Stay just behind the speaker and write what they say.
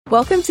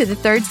Welcome to the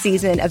third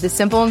season of the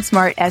Simple and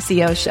Smart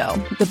SEO Show,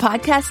 the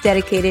podcast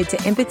dedicated to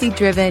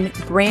empathy-driven,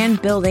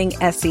 brand-building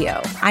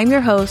SEO. I'm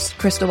your host,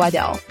 Crystal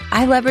Waddell.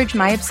 I leverage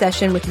my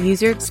obsession with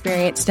user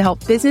experience to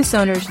help business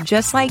owners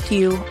just like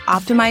you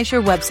optimize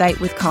your website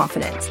with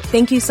confidence.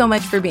 Thank you so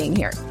much for being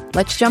here.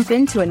 Let's jump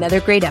into another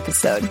great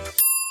episode.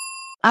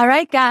 All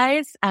right,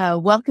 guys,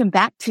 welcome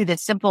back to the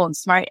Simple and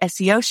Smart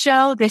SEO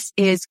Show. This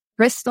is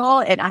Crystal,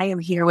 and I am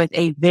here with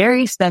a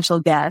very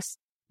special guest.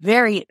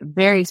 Very,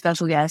 very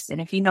special guest. And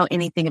if you know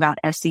anything about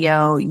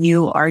SEO,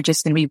 you are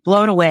just going to be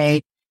blown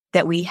away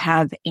that we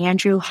have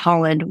Andrew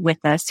Holland with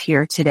us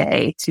here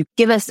today to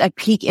give us a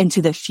peek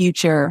into the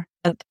future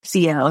of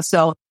SEO.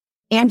 So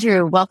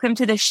Andrew, welcome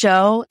to the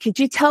show. Could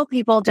you tell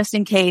people, just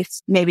in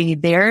case maybe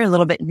they're a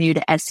little bit new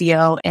to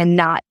SEO and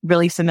not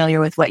really familiar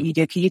with what you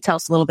do, can you tell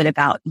us a little bit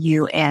about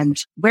you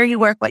and where you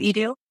work, what you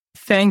do?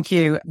 Thank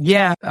you.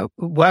 Yeah.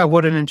 Wow.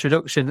 What an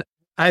introduction.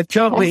 I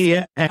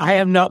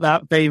am not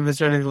that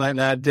famous or anything like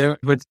that,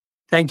 but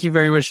thank you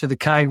very much for the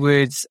kind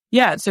words.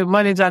 Yeah, so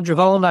my name's Andrew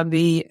Holland. I'm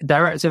the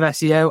Director of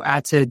SEO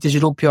at a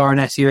digital PR and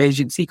SEO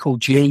agency called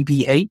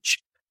JBH.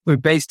 We're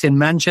based in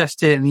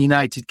Manchester in the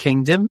United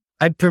Kingdom.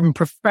 I've been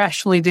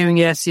professionally doing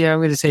SEO, I'm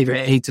going to say for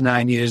 8 to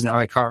 9 years now.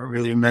 I can't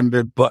really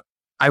remember, but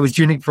I was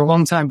doing it for a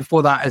long time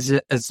before that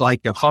as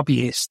like a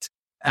hobbyist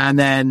and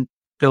then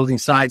building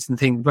sites and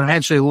things. But I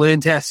actually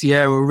learned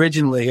SEO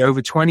originally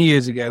over 20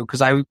 years ago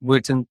because I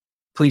worked in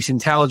police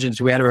intelligence.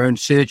 We had our own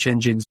search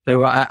engines.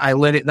 So I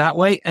learned it that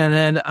way. And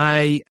then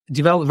I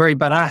developed very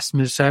bad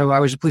asthma. So I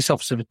was a police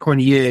officer for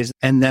 20 years.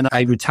 And then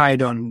I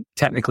retired on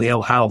technically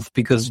ill health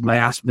because my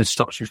asthma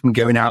stopped me from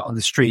going out on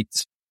the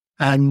streets.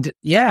 And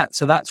yeah,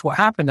 so that's what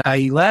happened.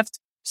 I left,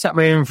 set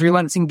my own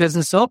freelancing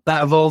business up.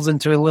 That evolved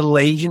into a little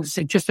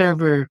agency.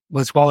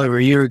 Well over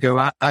a year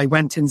ago, I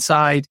went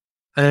inside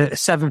a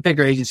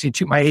 7-figure agency,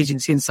 took my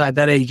agency inside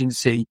that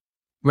agency,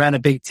 ran a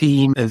big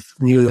team of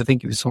I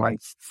think it was something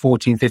like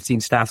 14, 15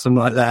 staff, something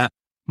like that,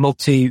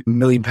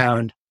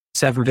 multi-million-pound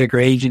 7-figure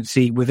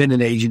agency within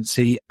an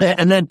agency.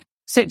 And then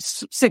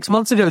six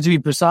months ago, to be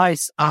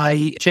precise,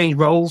 I changed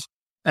roles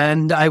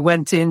and I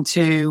went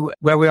into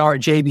where we are at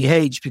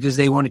JBH because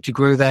they wanted to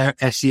grow their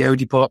SEO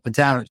department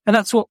out. And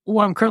that's what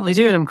I'm currently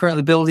doing. I'm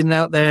currently building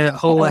out their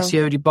whole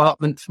SEO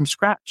department from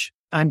scratch.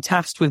 I'm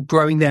tasked with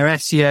growing their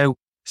SEO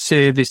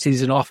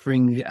services and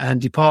offering and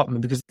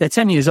department because they're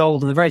 10 years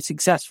old and they're a very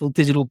successful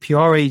digital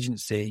PR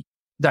agency.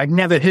 I'd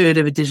never heard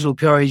of a digital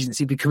PR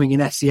agency becoming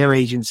an SEO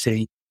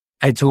agency.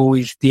 It's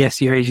always the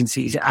SEO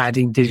agencies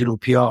adding digital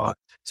PR.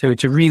 So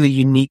it's a really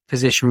unique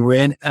position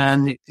we're in,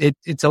 and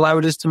it's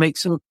allowed us to make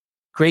some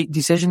great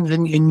decisions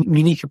and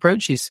unique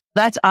approaches.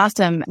 That's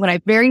awesome. When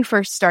I very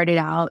first started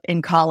out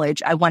in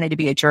college, I wanted to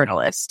be a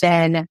journalist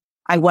and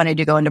I wanted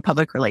to go into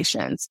public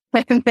relations.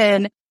 And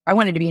then I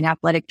wanted to be an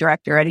athletic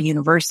director at a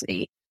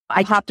university.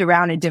 I hopped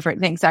around in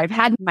different things. So I've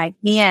had my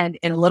hand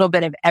in a little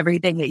bit of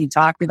everything that you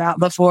talked about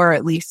before, or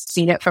at least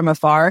seen it from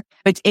afar.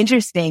 But it's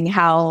interesting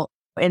how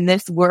in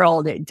this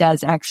world, it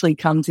does actually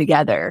come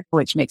together,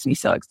 which makes me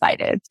so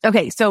excited.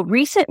 Okay. So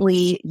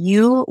recently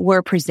you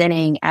were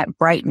presenting at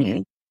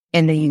Brighton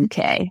in the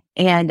UK,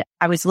 and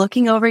I was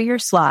looking over your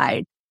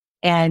slide.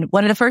 And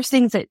one of the first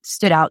things that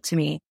stood out to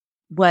me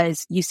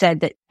was you said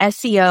that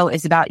SEO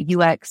is about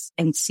UX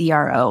and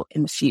CRO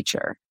in the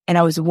future. And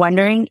I was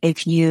wondering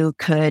if you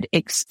could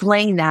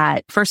explain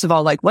that. First of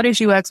all, like, what is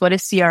UX, what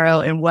is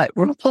CRO, and what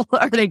role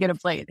are they going to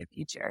play in the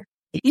future?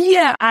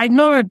 Yeah, I'm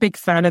not a big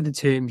fan of the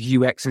terms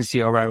UX and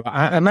CRO.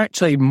 I'm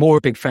actually more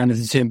a big fan of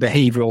the term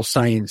behavioral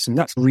science. And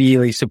that's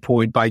really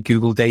supported by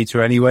Google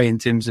data anyway, in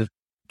terms of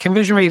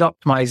conversion rate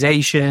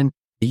optimization,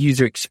 the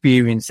user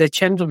experience. They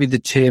tend to be the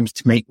terms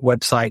to make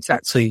websites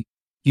actually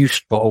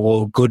useful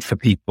or good for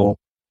people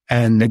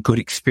and a good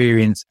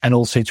experience, and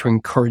also to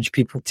encourage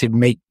people to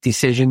make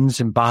decisions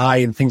and buy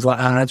and things like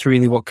that. That's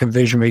really what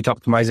conversion rate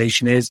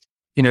optimization is.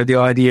 You know, the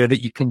idea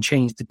that you can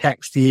change the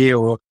text here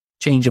or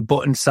change a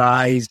button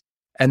size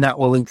and that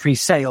will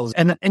increase sales.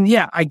 And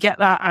yeah, I get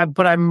that,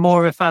 but I'm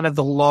more a fan of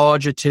the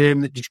larger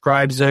term that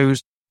describes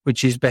those,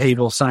 which is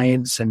behavioral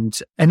science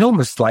and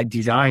almost like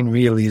design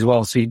really as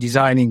well. So you're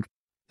designing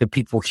the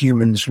people,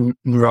 humans,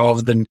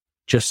 rather than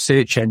just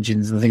search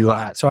engines and things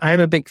like that. So I'm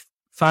a big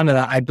fan of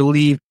that. I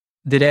believe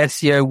that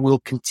SEO will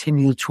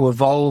continue to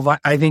evolve.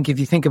 I think if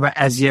you think about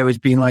SEO as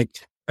being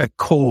like a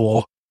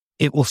core,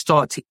 it will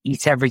start to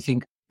eat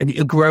everything and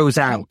it grows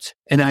out.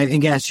 And I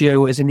think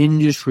SEO as an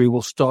industry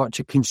will start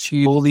to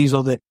consume all these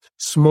other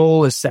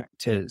smaller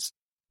sectors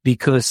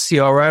because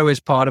CRO is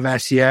part of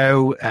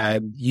SEO,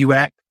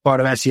 UX part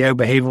of SEO,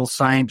 behavioral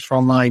science for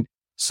online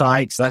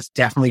sites. That's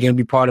definitely going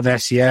to be part of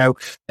SEO.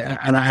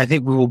 And I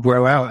think we will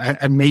grow out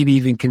and maybe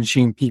even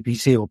consume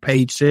PPC or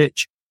paid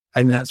search.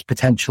 And that's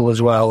potential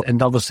as well.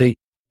 And obviously,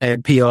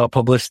 PR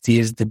publicity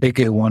is the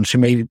bigger one. So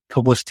maybe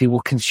publicity will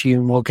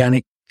consume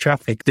organic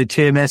traffic. The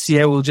term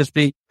SEO will just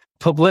be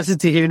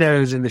publicity. Who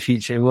knows in the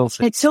future? We'll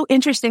see. It's so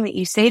interesting that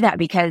you say that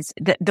because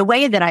the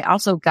way that I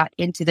also got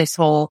into this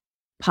whole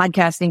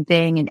podcasting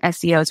thing and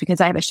SEO is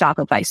because I have a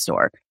Shopify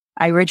store.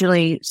 I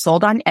originally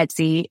sold on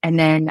Etsy, and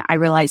then I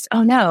realized,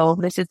 oh no,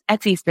 this is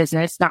Etsy's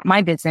business, not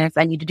my business.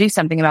 I need to do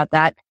something about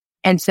that.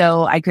 And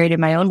so I created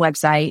my own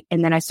website,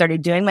 and then I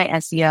started doing my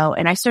SEO,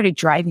 and I started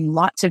driving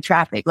lots of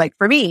traffic. Like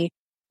for me,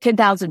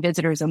 10,000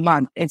 visitors a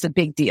month is a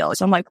big deal.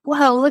 So I'm like,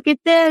 whoa, look at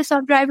this.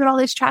 I'm driving all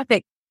this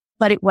traffic,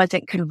 but it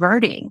wasn't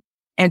converting.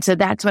 And so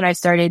that's when I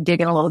started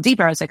digging a little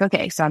deeper. I was like,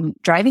 okay, so I'm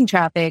driving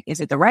traffic.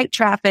 Is it the right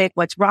traffic?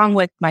 What's wrong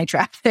with my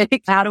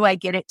traffic? How do I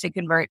get it to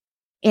convert?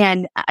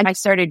 And I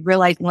started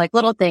realizing like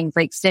little things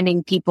like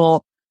sending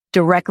people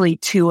directly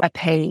to a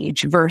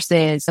page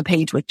versus a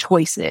page with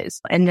choices.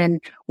 And then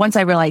once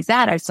I realized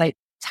that, I was like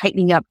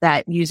tightening up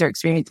that user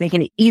experience,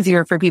 making it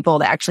easier for people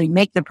to actually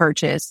make the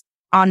purchase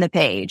on the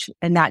page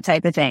and that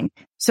type of thing.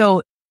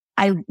 So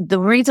the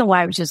reason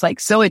why I was just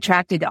like so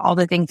attracted to all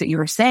the things that you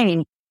were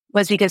saying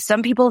was because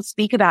some people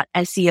speak about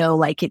SEO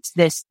like it's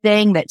this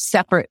thing that's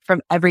separate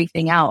from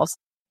everything else.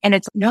 And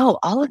it's no,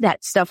 all of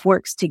that stuff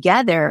works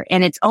together.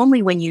 And it's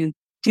only when you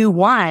do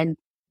one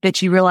that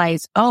you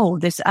realize, oh,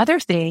 this other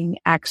thing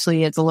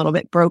actually is a little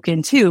bit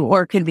broken too,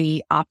 or could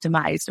be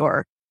optimized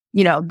or,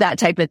 that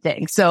type of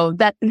thing. So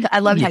that I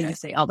love how you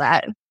say all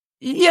that.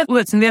 Yeah.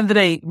 Listen, at the end of the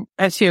day,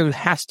 SEO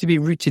has to be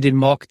rooted in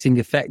marketing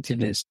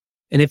effectiveness.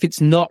 And if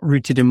it's not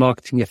rooted in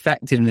marketing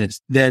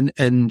effectiveness,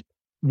 and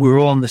we're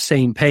all on the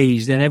same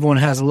page, then everyone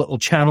has a little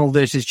channel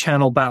versus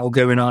channel battle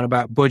going on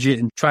about budget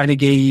and trying to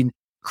gain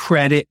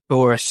credit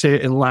for a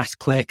certain last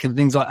click and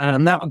things like that.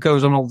 And that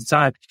goes on all the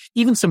time.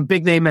 Even some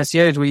big name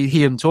SEOs where you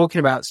hear them talking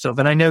about stuff.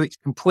 And I know it's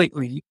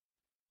completely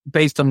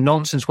based on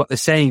nonsense what they're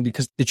saying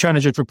because they're trying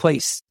to just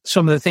replace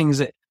some of the things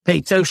that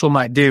paid social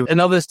might do and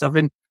other stuff.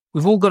 And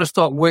we've all got to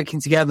start working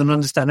together and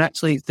understand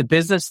actually it's the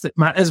business that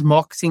matters.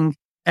 Marketing,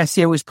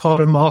 SEO is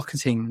part of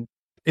marketing.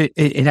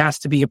 It has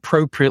to be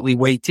appropriately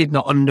weighted,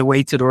 not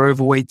underweighted or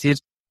overweighted.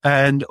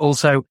 And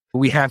also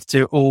we have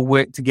to all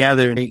work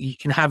together. You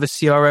can have a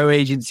CRO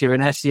agency or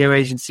an SEO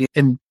agency,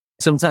 and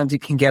sometimes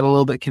it can get a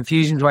little bit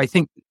confusing. So I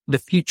think the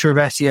future of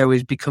SEO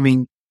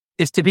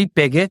is to be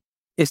bigger,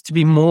 is to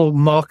be more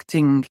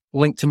marketing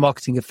linked to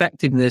marketing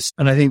effectiveness.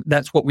 And I think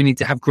that's what we need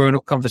to have grown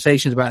up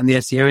conversations about in the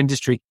SEO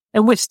industry.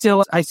 And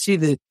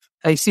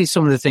I see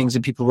some of the things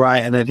that people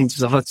write and I think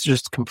that's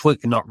just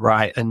completely not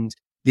right. And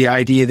the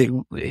idea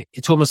that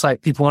it's almost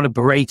like people want to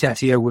berate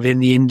SEO within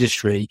the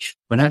industry,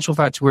 when in actual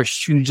fact, we're a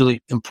hugely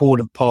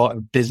important part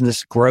of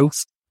business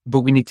growth,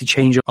 but we need to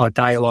change our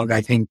dialogue,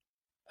 I think,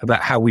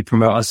 about how we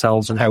promote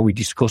ourselves and how we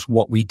discuss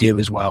what we do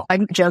as well.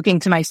 I'm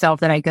joking to myself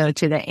that I go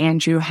to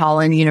the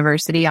Holland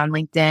University on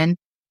LinkedIn.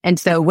 And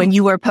so when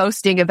you were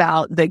posting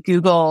about the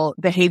Google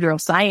behavioral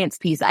science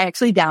piece, I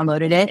actually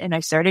downloaded it and I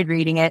started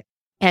reading it.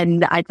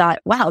 And I thought,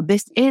 wow,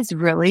 this is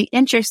really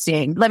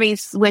interesting. Let me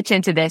switch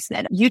into this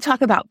then. You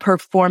talk about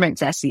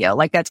performance SEO,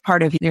 like that's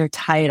part of your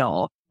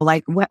title.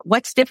 Like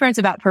what's different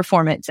about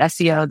performance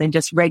SEO than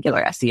just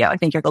regular SEO? I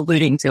think you're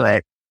alluding to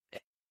it.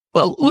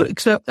 Well,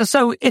 look,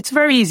 so it's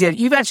very easy.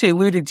 You've actually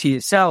alluded to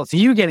yourself.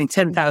 You're getting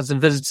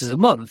 10,000 visitors a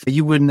month.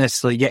 You wouldn't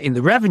necessarily get in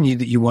the revenue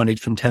that you wanted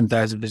from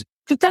 10,000 visitors.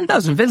 Because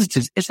 10,000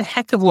 visitors is a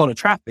heck of a lot of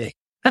traffic.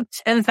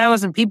 That's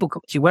 10,000 people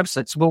come to your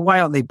website. So, well, why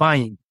aren't they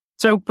buying?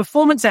 So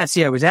performance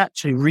SEO is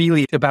actually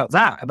really about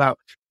that, about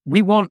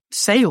we want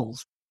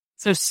sales.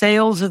 So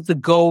sales is the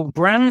goal.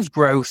 Brands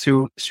grow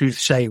through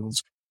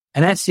sales,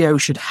 and SEO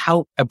should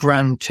help a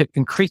brand to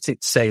increase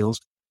its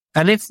sales.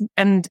 And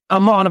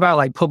I'm not on about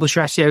like publisher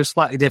SEO,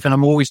 slightly different.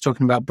 I'm always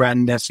talking about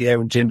brand SEO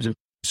in terms of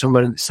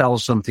someone that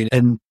sells something.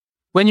 And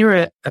when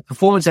you're a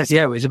performance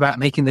SEO, it's about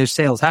making those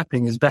sales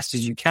happening as best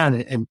as you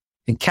can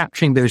and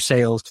capturing those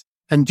sales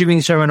and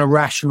doing so in a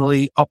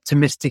rationally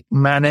optimistic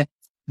manner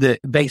that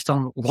based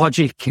on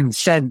logic and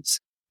sense,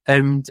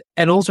 and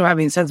also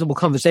having sensible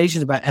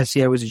conversations about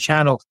SEO as a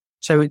channel.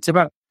 So it's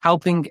about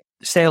helping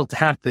sale to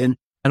happen.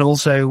 And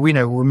also,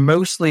 we're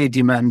mostly a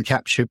demand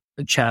capture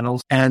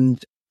channel,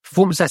 and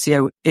performance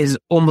SEO is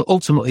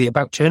ultimately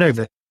about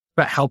turnover,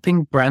 about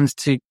helping brands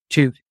to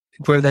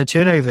grow their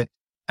turnover.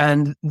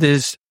 And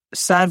there's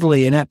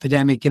sadly an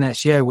epidemic in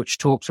SEO which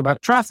talks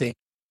about traffic,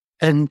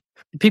 and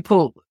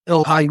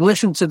I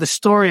listen to the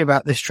story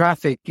about this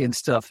traffic and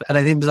stuff, and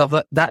I think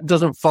that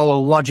doesn't follow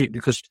logic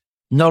because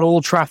not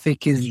all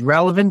traffic is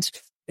relevant,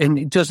 and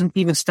it doesn't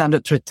even stand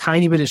up to a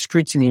tiny bit of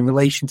scrutiny in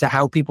relation to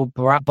how people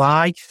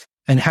buy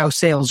and how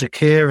sales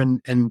occur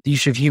and the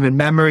use of human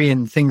memory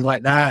and things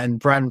like that and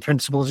brand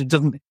principles. It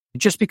doesn't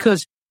just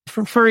because,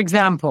 for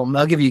example,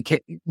 I'll give you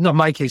not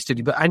my case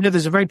study, but I know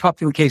there's a very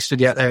popular case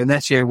study out there in the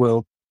SEO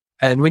world.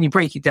 And when you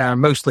break it down,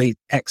 mostly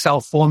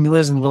Excel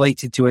formulas and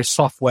related to a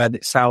software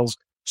that sells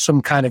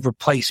some kind of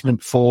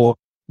replacement for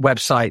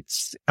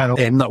websites,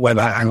 and not web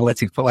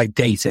analytics, but like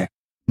data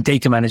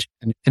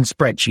management and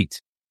spreadsheets.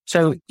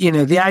 So,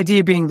 the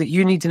idea being that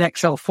you need an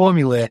Excel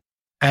formula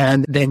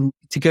and then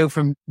to go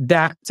from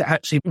that to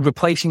actually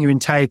replacing your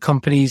entire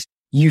company's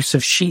use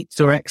of Sheets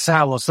or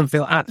Excel or something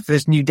like that for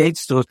this new data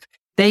stores,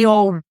 they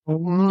are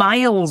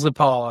miles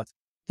apart.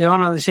 They're not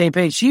on the same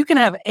page. So you can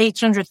have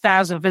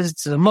 800,000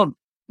 visitors a month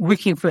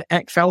looking for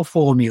Excel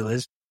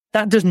formulas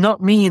that does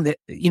not mean that,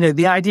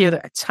 the idea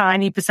that a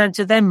tiny percent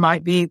of them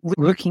might be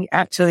looking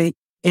actually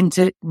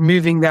into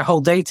moving their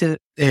whole data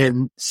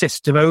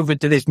system over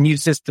to this new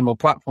system or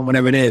platform,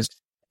 whatever it is.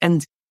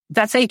 And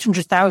that's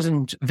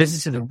 800,000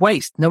 visitors of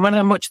waste. No matter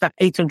how much that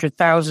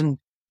 800,000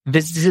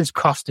 visitors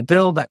cost to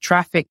build that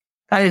traffic,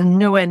 that is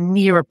nowhere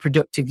near a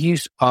productive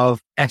use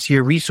of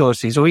SEO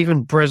resources or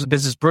even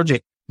business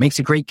budget. Makes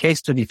a great case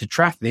study for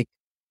traffic.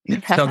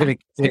 It's not going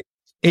to,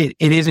 it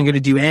isn't going to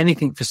do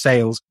anything for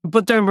sales.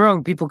 But don't be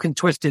wrong, people can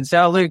twist it and say,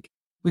 oh, look,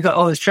 we got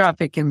all this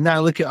traffic and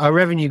now look at our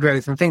revenue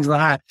growth and things like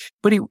that.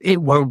 But it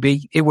won't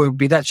be. It won't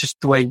be. That's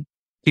just the way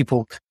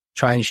people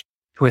try and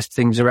twist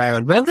things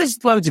around. Well,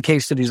 there's loads of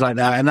case studies like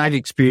that. And I've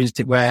experienced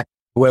it where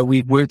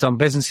we've worked on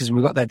businesses and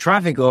we got their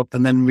traffic up,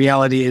 and then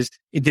reality is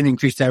it didn't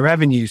increase their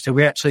revenue. So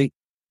we actually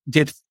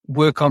did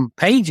work on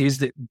pages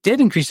that did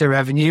increase their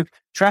revenue.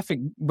 Traffic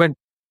went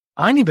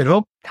tiny bit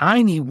up,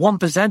 tiny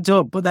 1%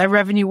 up, but their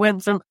revenue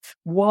went from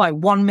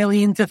 1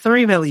 million to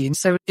 3 million.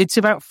 So it's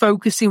about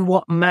focusing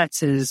what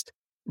matters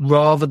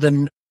rather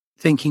than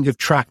thinking of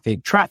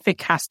traffic.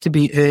 Traffic has to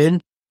be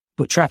earned,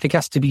 but traffic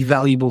has to be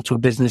valuable to a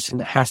business,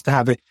 and it has to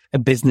have a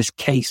business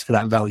case for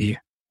that value.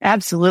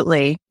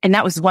 Absolutely. And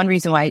that was one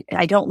reason why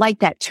I don't like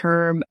that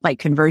term, like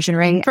conversion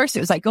rate. First, it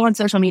was like, go on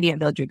social media and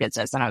build your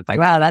business. And I was like,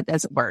 wow, that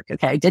doesn't work.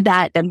 Okay, I did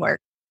that, didn't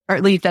work. Or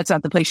at least that's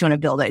not the place you want to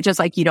build it. Just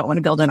like you don't want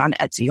to build it on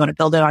Etsy. You want to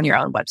build it on your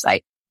own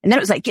website. And then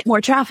it was like, get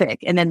more traffic.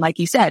 And then, like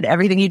you said,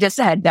 everything you just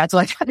said, that's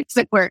why that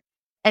doesn't work.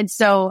 And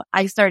so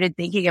I started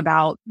thinking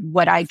about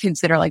what I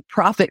consider like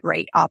profit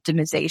rate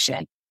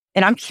optimization.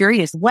 And I'm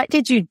curious, what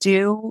did you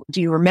do?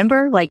 Do you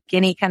remember like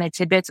any kind of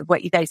tidbits of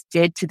what you guys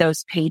did to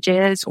those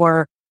pages,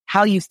 or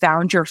how you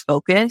found your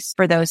focus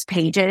for those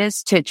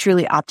pages to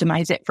truly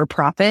optimize it for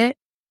profit?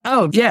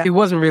 Oh, yeah. It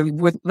wasn't really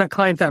with that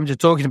client that I'm just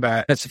talking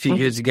about. That's a few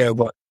years ago.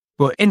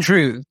 But in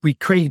truth, we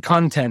created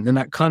content, and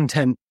that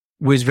content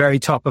was very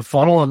top of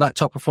funnel, and that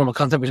top of funnel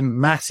content was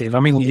massive. I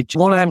mean, it's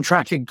one of them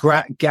tracking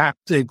graphs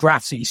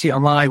that you see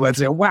online where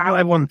they say, wow,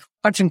 everyone,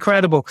 that's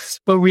incredible.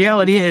 But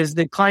reality is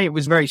the client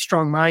was very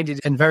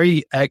strong-minded and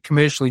very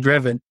commercially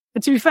driven.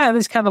 And to be fair,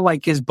 this kind of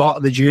like is part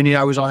of the journey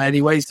I was on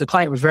anyways. The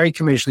client was very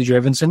commercially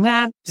driven. So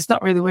it's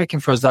not really working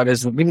for us, that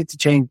isn't. We need to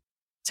change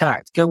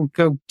tact. Go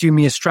do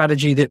me a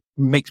strategy that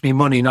makes me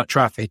money, not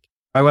traffic.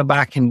 I went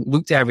back and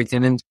looked at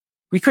everything, and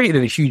we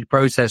created a huge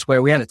process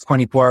where we had a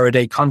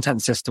 24-hour-a-day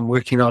content system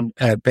working on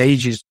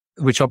pages,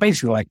 which are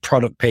basically like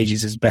product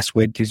pages is the best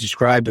way to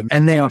describe them.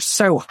 And they are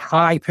so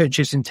high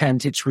purchase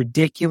intent, it's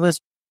ridiculous,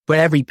 but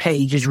every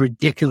page is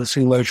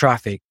ridiculously low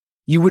traffic.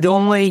 You would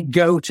only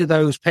go to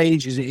those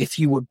pages if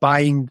you were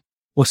buying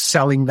or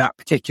selling that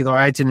particular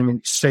item. I mean,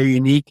 it's so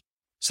unique.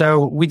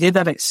 So we did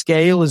that at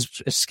scale, as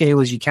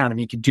you can. I mean,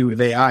 you could do it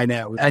with AI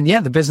now. And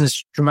yeah, the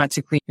business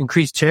dramatically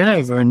increased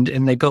turnover, and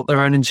they built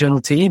their own internal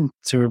team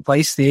to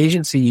replace the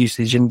agency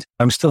usage. And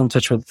I'm still in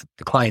touch with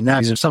the client now.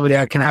 He's somebody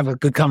I can have a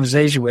good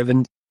conversation with,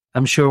 and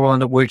I'm sure we'll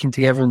end up working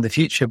together in the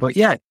future. But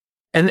yeah,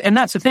 and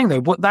that's the thing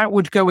though, but that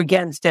would go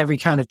against every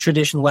kind of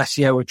traditional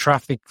SEO or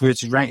traffic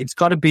versus rank.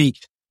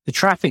 The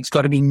traffic's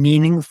got to be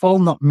meaningful,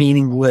 not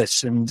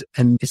meaningless, and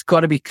it's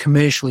got to be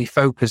commercially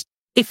focused.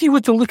 If you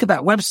were to look at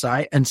that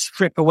website and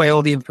strip away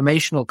all the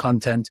informational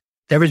content,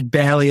 there is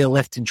barely a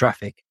lift in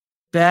traffic.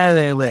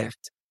 Barely a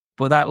lift.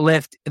 But that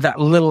lift, that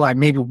little, like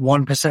maybe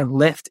 1%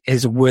 lift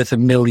is worth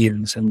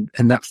millions. And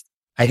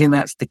I think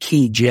that's the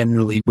key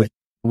generally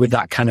with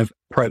that kind of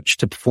approach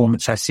to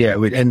performance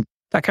SEO. And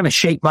that kind of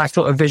shaped my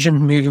sort of vision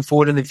moving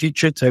forward in the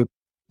future. So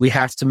we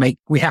have to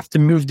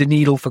move the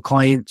needle for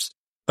clients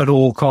at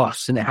all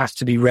costs, and it has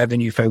to be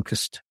revenue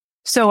focused.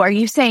 So are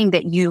you saying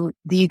that you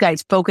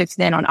guys focus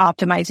then on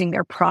optimizing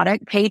their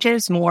product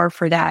pages more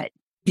for that?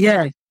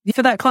 Yeah.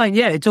 For that client,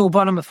 yeah, it's all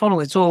bottom of funnel.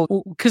 It's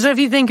all, because if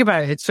you think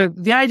about it, so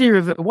the idea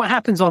of what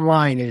happens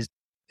online is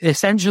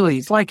essentially,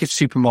 it's like a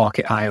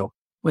supermarket aisle.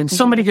 When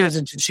somebody goes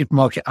into the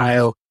supermarket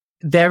aisle,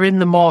 they're in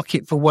the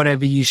market for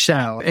whatever you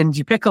sell, and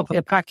you pick up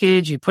a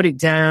package, you put it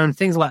down,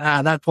 things like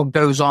that. That's what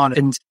goes on.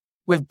 And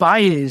with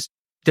buyers,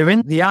 they're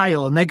in the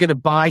aisle and they're going to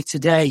buy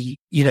today.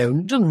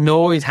 It doesn't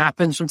always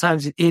happen.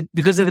 Sometimes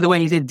because of the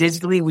way you did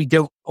digitally, we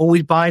don't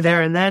always buy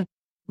there and then.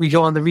 We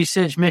go on the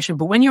research mission.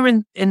 But when you're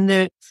in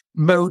the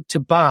mode to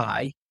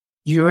buy,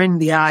 you're in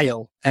the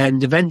aisle,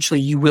 and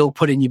eventually you will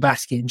put in your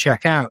basket and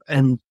check out.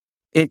 And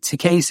it's a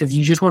case of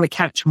you just want to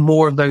catch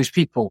more of those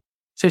people.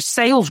 So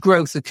sales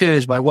growth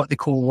occurs by what they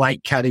call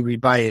light category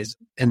buyers.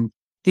 And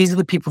these are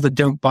the people that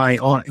don't buy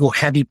or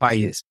heavy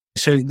buyers.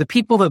 So the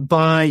people that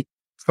buy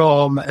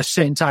from a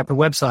certain type of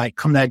website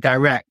come there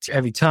direct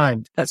every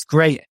time. That's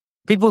great.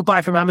 People who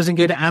buy from Amazon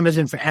go to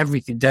Amazon for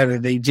everything,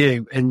 don't they?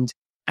 Do. And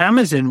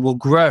Amazon will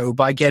grow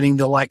by getting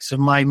the likes of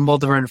my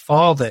mother and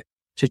father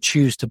to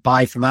choose to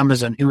buy from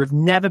Amazon, who have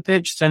never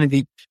purchased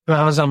anything from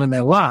Amazon in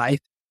their life.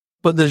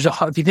 But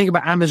if you think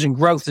about Amazon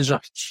growth, there's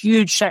a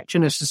huge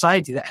section of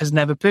society that has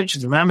never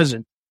purchased from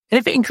Amazon. And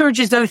if it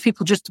encourages those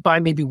people just to buy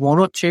maybe one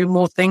or two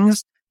more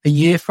things a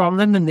year from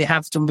them than they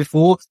have done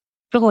before,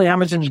 suddenly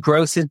Amazon's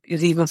growth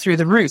is even through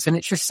the roof. And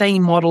it's the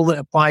same model that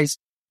applies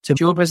to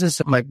your business,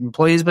 to my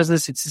employer's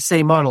business. It's the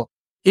same model.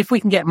 If we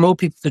can get more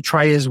people to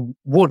try us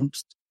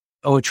once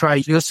or try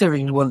your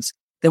service once,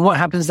 then what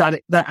happens is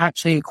that that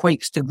actually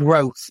equates to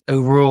growth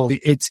overall.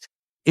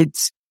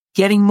 It's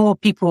getting more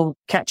people,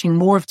 catching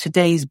more of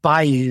today's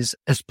buyers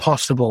as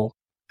possible.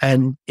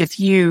 And if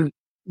you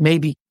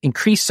maybe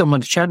increase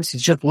someone's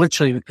chances, just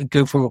literally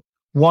go from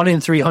 1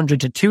 in 300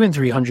 to 2 in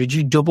 300,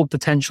 you double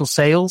potential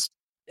sales.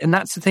 And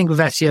that's the thing with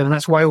SEO. And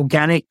that's why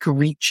organic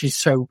reach is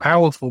so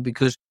powerful,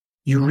 because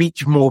you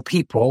reach more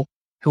people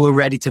who are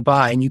ready to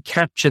buy and you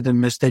capture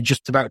them as they're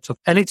just about to.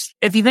 And it's,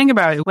 if you think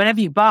about it,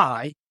 whenever you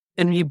buy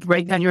and you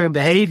break down your own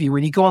behavior,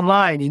 when you go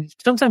online, and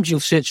sometimes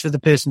you'll search for the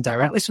person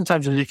directly,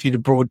 sometimes you'll look for the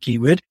broad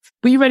keyword,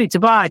 but you're ready to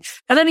buy.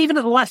 And then even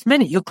at the last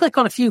minute, you'll click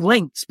on a few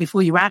links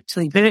before you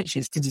actually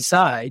purchase to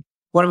decide,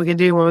 what am I going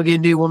to do? What am I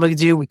going to do? What am I going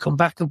to do? We come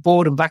back and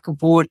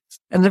forward.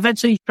 And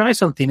eventually you try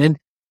something. And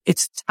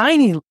it's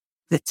tiny.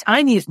 The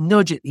tiniest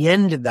nudge at the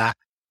end of that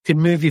can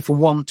move you from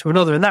one to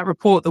another. And that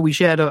report that we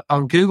shared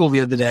on Google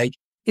the other day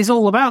is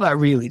all about that,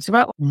 really. It's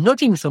about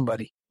nudging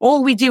somebody.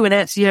 All we do in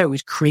SEO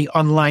is create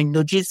online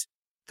nudges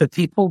for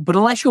people. But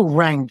unless you're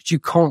ranked, you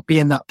can't be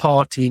in that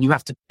party and you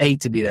have to pay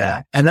to be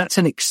there. And that's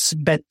an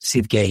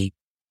expensive game,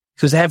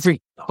 because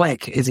every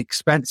click is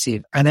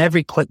expensive and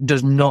every click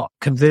does not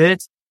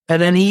convert. And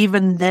then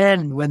even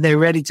then, when they're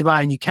ready to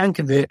buy and you can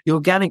convert, the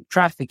organic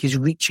traffic is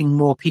reaching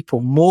more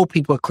people. More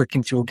people are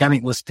clicking to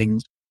organic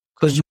listings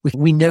because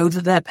we know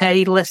that they're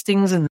paid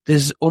listings, and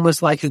there's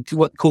almost like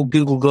what's called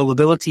Google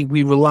gullibility.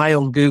 We rely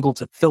on Google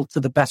to filter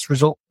the best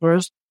result for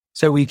us.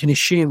 So we can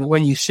assume that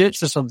when you search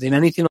for something,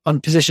 anything on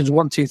positions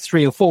 1, 2,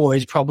 3, or 4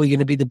 is probably going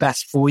to be the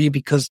best for you,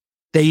 because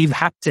they've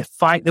had to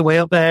fight their way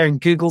up there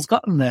and Google's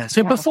got them there.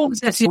 So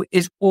performance SEO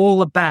is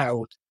all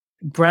about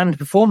brand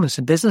performance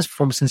and business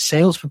performance and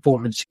sales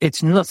performance.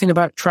 It's nothing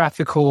about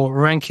traffic or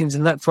rankings.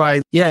 And that's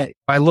why,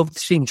 I love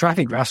seeing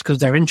traffic graphs because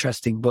they're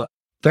interesting, but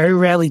very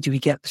rarely do we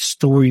get the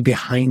story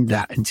behind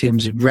that in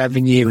terms of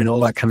revenue and all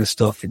that kind of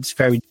stuff. It's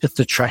very just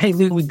a try. Hey,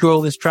 look, we grow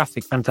all this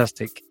traffic.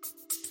 Fantastic.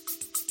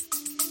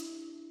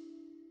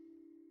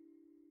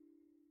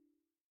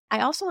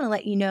 I also want to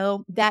let you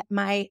know that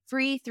my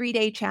free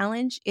 3-day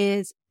challenge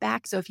is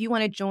back. So if you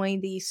want to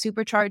join the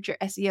Supercharge Your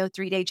SEO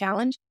 3-day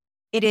challenge,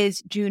 it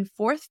is June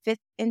 4th, 5th,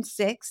 and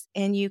 6th,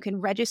 and you can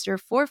register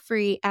for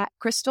free at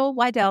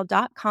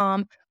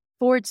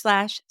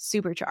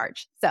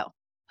crystalwydell.com/supercharge. So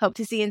hope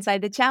to see you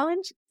inside the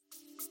challenge.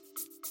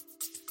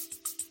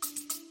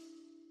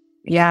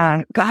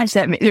 Yeah, gosh,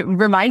 it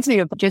reminds me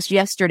of just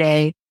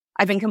yesterday.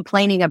 I've been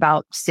complaining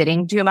about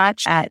sitting too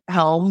much at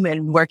home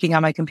and working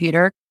on my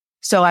computer.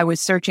 So I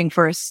was searching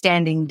for a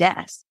standing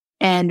desk.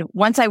 And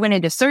once I went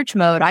into search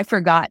mode, I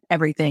forgot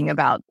everything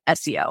about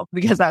SEO,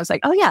 because I was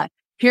like, oh yeah,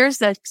 here's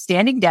the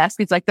standing desk.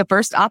 It's like the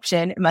first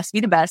option. It must be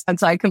the best. And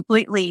so I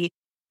completely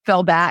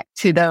fell back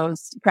to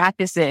those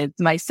practices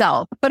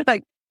myself.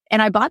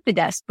 And I bought the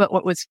desk. But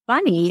what was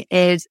funny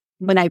is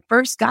when I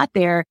first got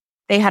there,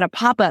 they had a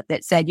pop-up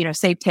that said,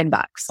 save $10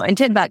 and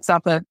 $10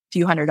 off a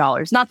few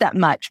 $100. Not that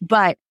much.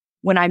 But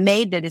when I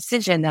made the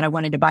decision that I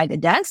wanted to buy the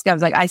desk, I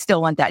was like, I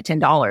still want that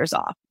 $10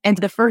 off. And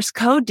the first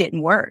code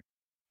didn't work.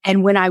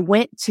 And when I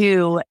went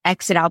to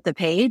exit out the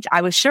page,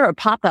 I was sure a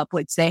pop-up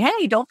would say,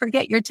 hey, don't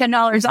forget your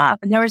 $10 off.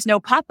 And there was no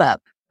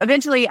pop-up.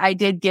 Eventually, I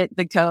did get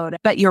the code.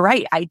 But you're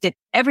right. I did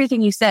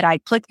everything you said. I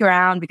clicked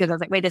around because I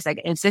was like, wait a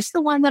second. Is this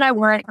the one that I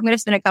want? I'm going to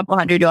spend a couple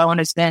hundred. Do I want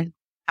to spend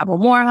a couple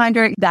more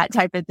hundred? That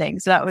type of thing.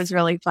 So that was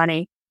really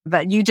funny.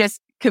 But you just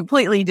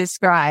completely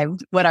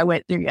described what I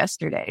went through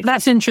yesterday.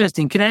 That's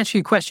interesting. Can I ask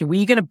you a question? Were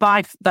you going to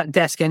buy that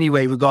desk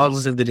anyway,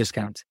 regardless of the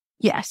discount?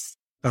 Yes.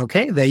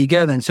 Okay, there you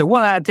go then. So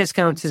what that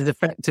discount has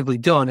effectively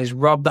done is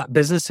rob that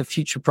business of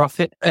future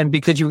profit. And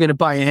because you were going to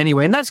buy it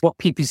anyway, and that's what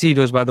PPC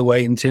does, by the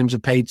way, in terms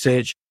of paid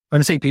search. When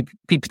I say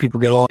people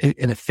get all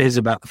in a fizz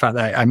about the fact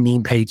that I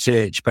mean paid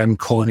search, but I'm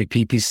calling it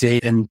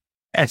PPC. And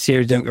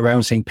SEOs don't go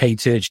around saying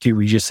paid search, do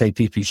we just say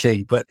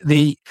PPC? But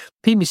the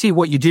PPC,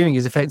 what you're doing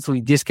is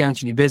effectively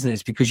discounting your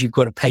business because you've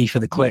got to pay for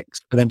the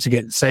clicks for them to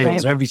get the sales.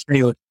 Right. So every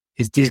sale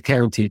is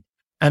discounted.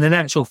 And in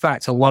actual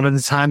fact, a lot of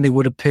the time they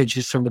would have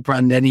purchased from the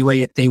brand anyway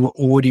if they were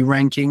already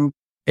ranking.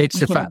 It's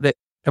the fact that,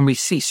 and we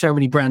see so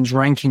many brands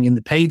ranking in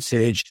the paid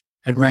search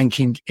and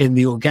ranking in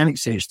the organic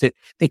search, that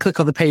they click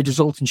on the paid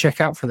result and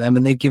check out for them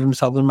and they give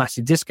themselves a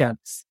massive discount.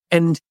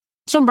 And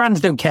some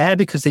brands don't care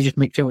because they just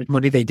make so much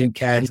money. They don't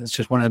care. It's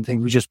just one of the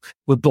things we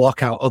would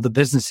block out other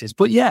businesses.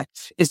 But yeah,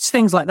 it's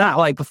things like that.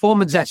 Like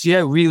performance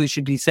SEO really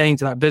should be saying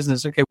to that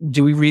business, okay,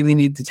 do we really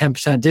need the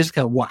 10%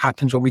 discount? What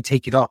happens when we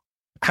take it off?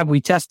 Have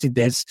we tested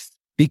this?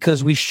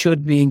 Because we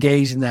should be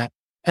engaged in that.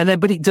 And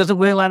then, but it doesn't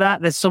work like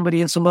that. There's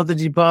somebody in some other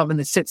department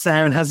that sits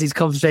there and has these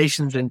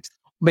conversations, and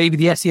maybe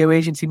the SEO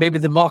agency, maybe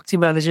the marketing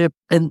manager.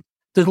 And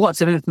there's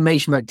lots of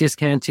information about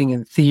discounting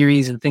and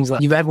theories and things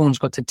like that. Everyone's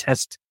got to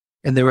test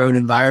in their own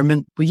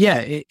environment. But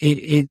yeah,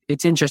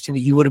 it's interesting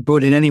that you would have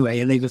brought it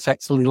anyway, and they've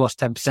effectively lost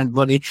 10%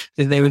 money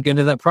that they were going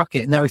to that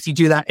profit. Now, if you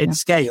do that in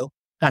scale,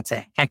 that's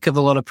a heck of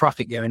a lot of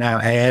profit going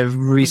out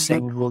every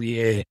single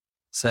year.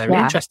 So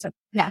Yeah. interesting.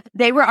 Yeah.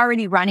 They were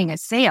already running a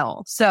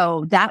sale.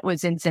 So that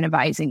was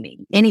incentivizing me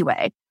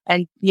anyway.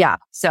 And yeah,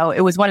 so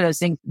it was one of those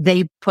things.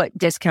 They put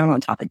discount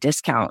on top of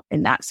discount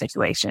in that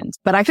situation.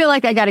 But I feel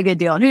like I got a good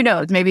deal. And who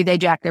knows? Maybe they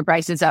jacked their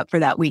prices up for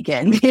that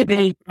weekend.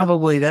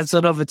 Probably. That's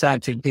another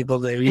tactic people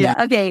do.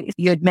 Yeah. Okay.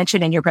 You had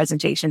mentioned in your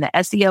presentation that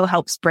SEO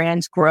helps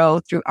brands grow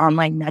through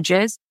online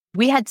nudges.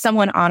 We had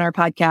someone on our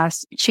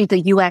podcast. She's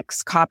a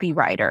UX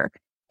copywriter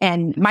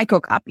and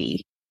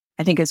microcopy,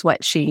 I think is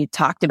what she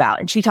talked about.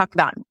 And she talked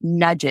about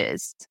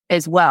nudges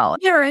as well.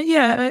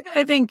 Yeah.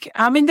 I think,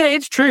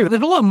 it's true.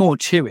 There's a lot more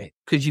to it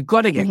because you've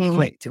got to get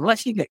clicked.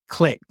 Unless you get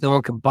clicked, no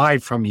one can buy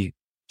from you.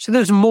 So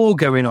there's more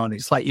going on.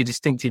 It's like your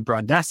distinctive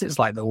brand assets,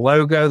 like the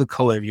logo, the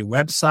color of your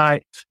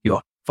website,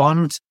 your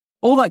font,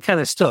 all that kind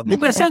of stuff.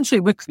 But essentially,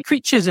 we're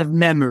creatures of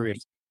memory.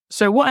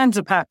 So what ends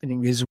up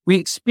happening is we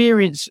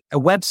experience a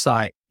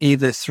website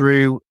either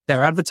through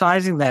their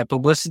advertising, their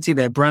publicity,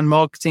 their brand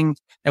marketing.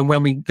 And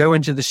when we go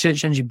into the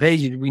search engine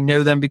pages, we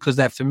know them because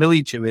they're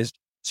familiar to us.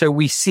 So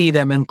we see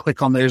them and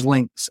click on those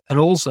links. And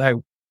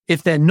also,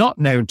 if they're not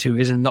known to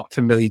us and not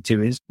familiar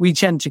to us, we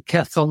tend to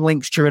click on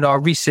links during our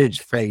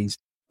research phase.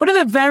 But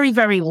at the very,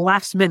 very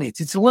last minute,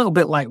 it's a little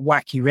bit like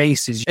wacky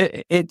races.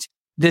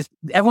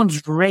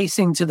 Everyone's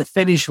racing to the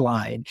finish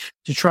line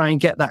to try and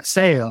get that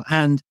sale.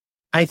 And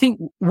I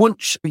think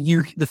once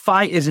the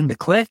fight is in the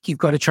click, you've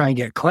got to try and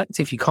get clicked.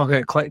 If you can't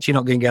get clicked, you're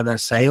not going to get that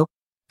sale.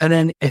 And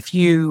then if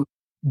you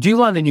do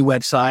land a new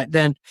website,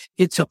 then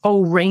it's a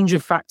whole range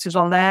of factors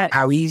on there.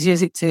 How easy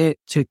is it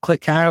to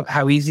click out?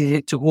 How easy is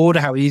it to order?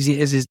 How easy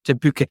is it to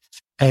book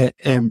a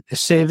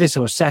service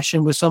or a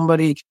session with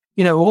somebody?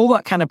 All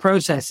that kind of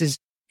process is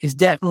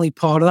definitely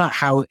part of that.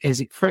 How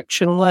is it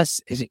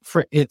frictionless? Is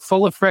it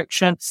full of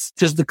friction?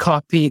 Does the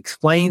copy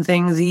explain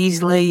things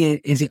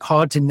easily? Is it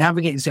hard to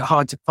navigate? Is it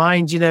hard to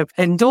find?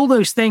 And all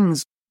those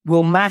things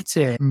will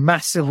matter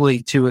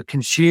massively to a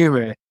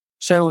consumer.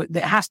 So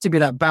there has to be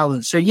that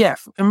balance. So yeah,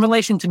 in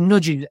relation to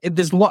nudges,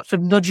 there's lots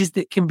of nudges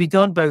that can be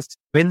done, both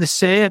in the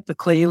SERP, but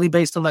clearly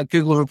based on that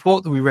Google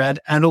report that we read,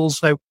 and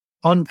also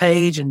on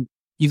page. And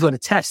you've got to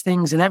test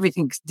things and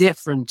everything's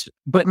different,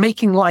 but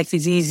making life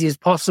as easy as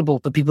possible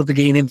for people to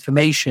gain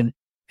information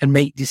and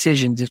make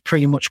decisions is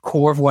pretty much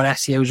core of what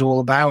SEO is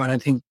all about. And I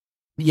think,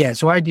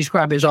 so I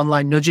describe it as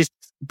online nudges,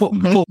 but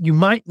you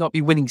might not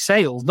be winning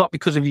sales, not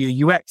because of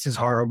your UX is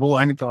horrible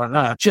or anything like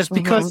that, just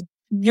because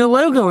your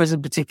logo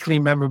isn't particularly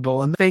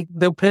memorable and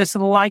the person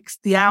likes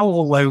the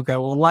owl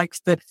logo or likes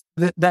the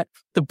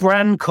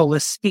brand color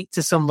speak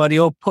to somebody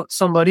or put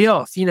somebody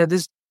off.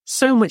 There's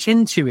so much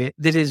into it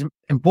that is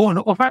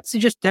important, or perhaps they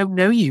just don't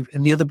know you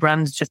and the other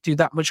brands just do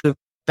that much of a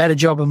better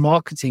job of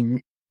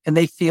marketing and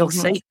they feel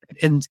safe.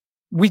 And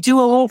we do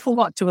an awful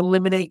lot to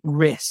eliminate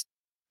risk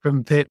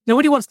from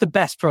nobody wants the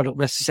best product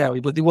necessarily,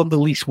 but they want the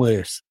least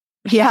worse.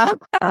 Yeah.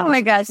 Oh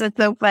my gosh, that's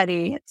so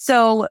funny.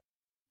 So,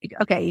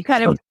 okay, you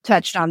kind of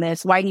touched on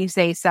this. Why do you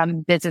say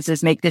some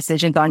businesses make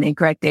decisions on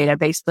incorrect data,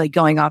 basically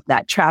going off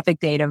that traffic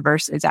data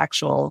versus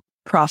actual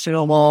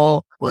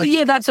profitable? Well,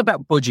 yeah, that's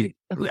about budget.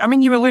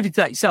 You alluded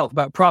to that yourself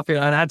about profit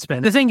and ad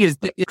spend. The thing is,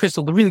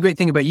 Crystal, the really great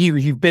thing about you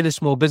is you've been a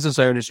small business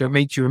owner, so it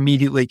makes you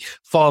immediately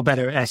far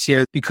better at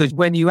SEO, because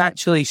when you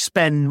actually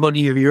spend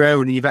money of your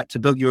own and you've had to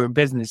build your own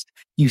business,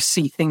 you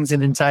see things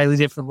in an entirely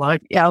different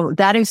light. Yeah,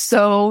 that is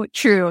so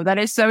true. That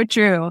is so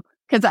true.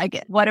 Because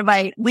one of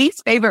my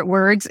least favorite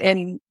words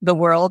in the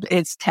world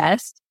is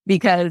test,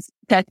 because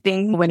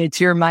testing, when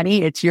it's your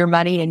money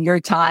and your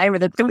time.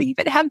 And do we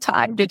even have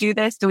time to do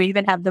this? Do we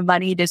even have the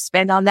money to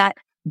spend on that?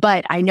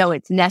 But I know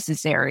it's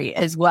necessary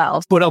as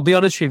well. But I'll be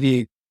honest with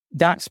you,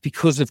 that's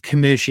because of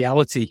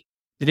commerciality.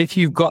 That if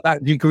you've got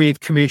that degree of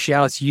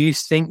commerciality, you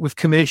think with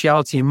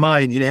commerciality in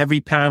mind in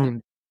every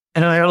pound.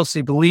 And I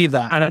honestly believe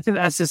that. And I think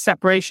that's a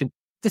separation.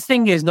 The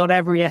thing is, not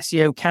every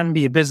SEO can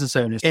be a business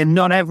owner, and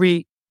not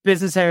every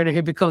business owner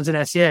who becomes an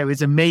SEO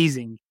is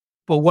amazing.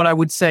 But what I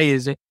would say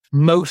is that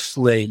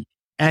mostly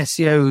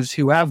SEOs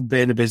who have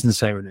been a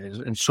business owners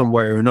in some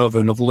way or another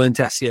and have learned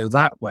SEO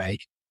that way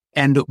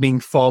end up being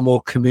far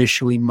more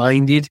commercially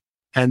minded,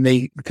 and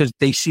because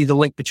they see the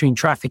link between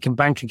traffic and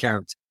bank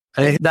accounts.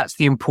 And I think that's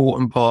the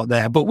important part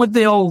there. But with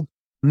the old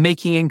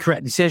making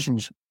incorrect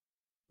decisions,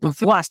 for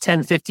the last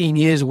 10, 15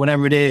 years or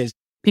whatever it is,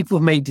 people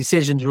have made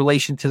decisions in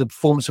relation to the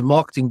performance of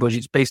marketing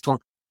budgets based on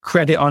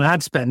credit on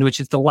ad spend, which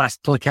is the last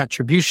click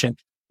attribution.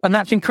 And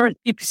that's encouraged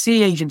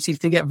PPC agencies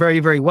to get very,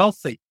 very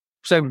wealthy.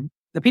 So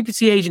the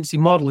PPC agency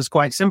model is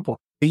quite simple.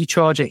 You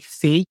charge a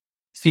fee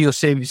for your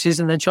services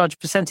and then charge a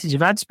percentage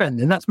of ad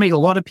spend. And that's made a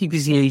lot of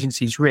PPC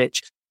agencies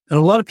rich. And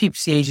a lot of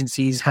PPC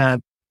agencies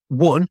have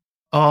won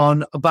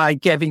by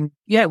giving,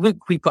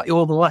 look, we've got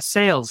all the last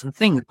sales and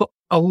things. But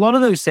a lot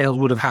of those sales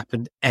would have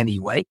happened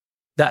anyway.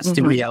 That's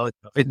the reality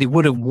of it. They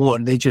would have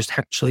won. They just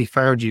actually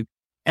found you.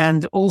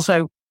 And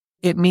also,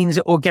 it means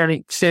that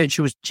organic search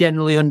was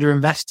generally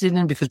underinvested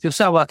in, because people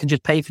say, well, I can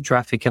just pay for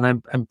traffic and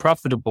I'm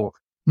profitable.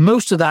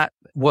 Most of that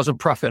wasn't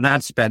profit on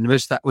ad spend.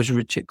 Most of that was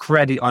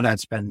credit on ad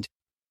spend.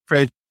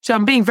 So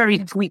I'm being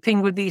very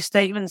sweeping with these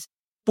statements.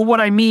 But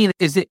what I mean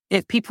is that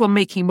if people are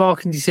making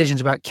marketing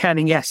decisions about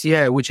canning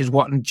SEO, which is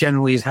what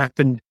generally has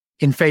happened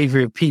in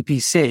favor of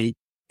PPC,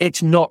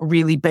 it's not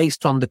really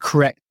based on the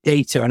correct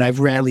data. And I've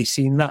rarely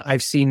seen that.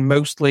 I've seen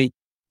mostly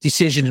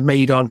decisions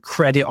made on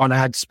credit on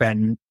ad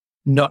spend,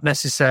 not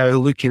necessarily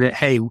looking at,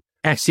 hey,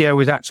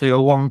 SEO is actually a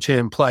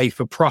long-term play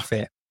for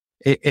profit.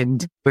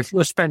 And if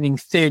you're spending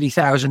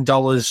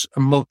 $30,000 a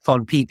month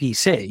on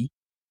PPC,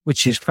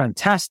 which is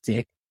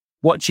fantastic,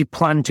 what's your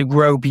plan to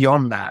grow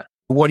beyond that?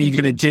 What are you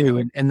going to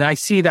do? And I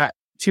see that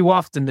too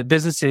often. The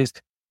businesses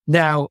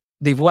now,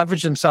 they've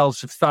leveraged themselves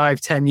for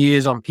 5-10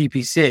 years on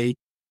PPC.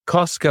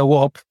 Costs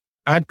go up,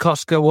 ad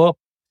costs go up,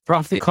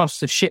 profit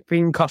costs of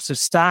shipping, costs of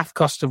staff,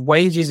 cost of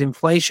wages,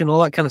 inflation,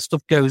 all that kind of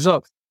stuff goes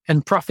up,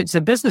 and profits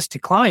of business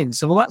decline.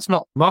 So, well, that's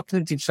not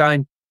marketing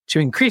designed to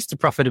increase the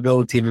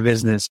profitability of a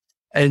business.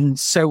 And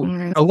so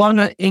a lot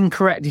of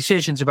incorrect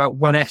decisions about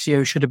when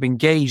SEO should have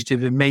engaged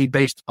have been made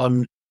based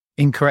on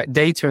incorrect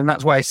data. And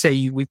that's why I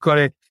say we've got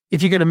to,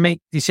 if you're going to make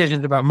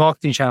decisions about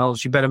marketing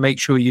channels, you better make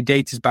sure your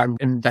data's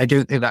banked. And I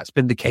don't think that's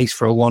been the case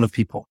for a lot of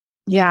people.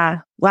 Yeah.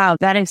 Wow.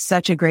 That is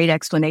such a great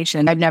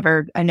explanation. I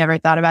never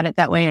thought about it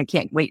that way. I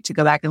can't wait to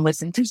go back and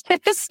listen to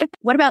this.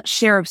 What about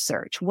share of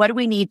search? What do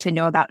we need to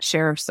know about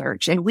share of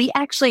search? And we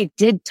actually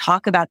did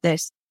talk about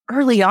this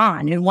early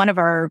on in one of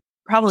our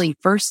probably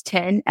first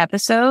 10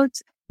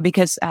 episodes,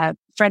 because a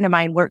friend of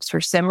mine works for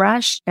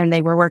SEMrush and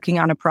they were working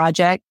on a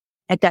project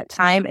at that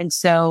time. And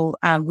so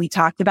we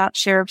talked about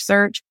share of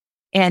search.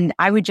 And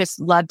I would just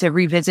love to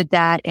revisit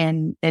that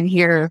and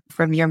hear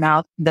from your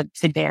mouth the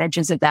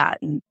advantages of that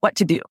and what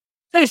to do.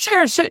 So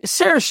share of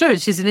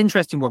search is an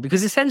interesting one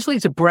because essentially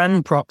it's a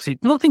brand proxy.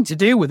 It's nothing to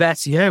do with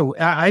SEO.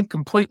 I've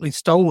completely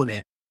stolen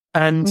it.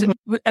 And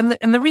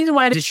and the reason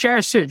why the share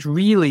of search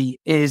really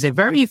is a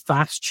very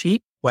fast,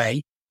 cheap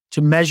way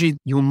to measure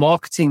your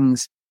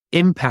marketing's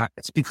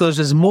impact, because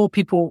as more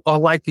people are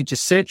likely to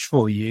search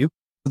for you,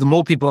 the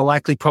more people are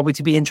likely probably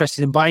to be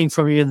interested in buying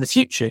from you in the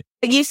future.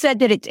 You said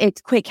that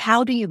it's quick.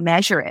 How do you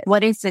measure it?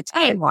 What is the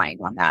timeline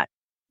on that?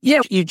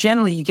 Yeah, you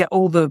get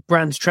all the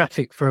brand's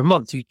traffic for a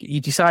month.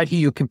 You decide who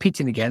you're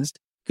competing against,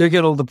 go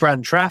get all the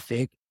brand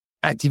traffic,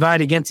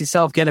 divide against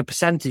itself, get a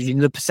percentage,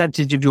 and the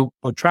percentage of your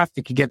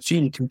traffic against who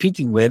you're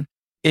competing with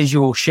is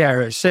your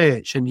share of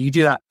search. And you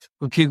do that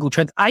with Google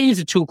Trends. I use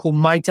a tool called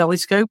My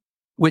Telescope,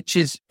 which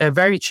is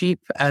very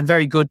cheap and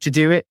very good to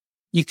do it.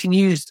 You can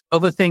use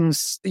other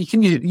things. You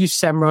can use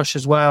SEMrush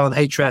as well and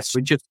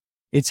Hrefs.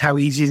 It's how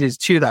easy it is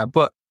to that.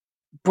 But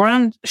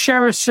brand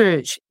share of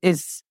search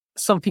is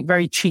something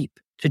very cheap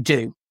to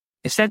do,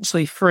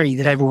 essentially free,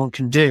 that everyone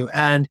can do.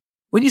 And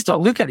when you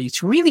start looking at it,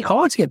 it's really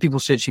hard to get people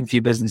searching for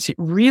your business. It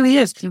really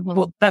is.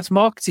 Well, that's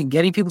marketing,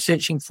 getting people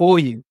searching for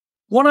you.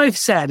 What I've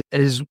said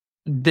is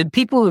the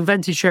people who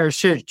invented share of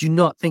search do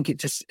not think it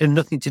just has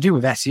nothing to do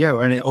with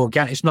SEO and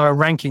organic. It's not a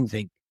ranking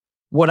thing.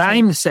 What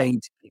I'm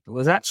saying to people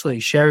is actually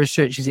share of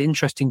search is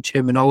interesting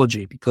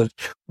terminology because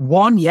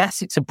one,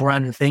 yes, it's a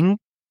brand thing.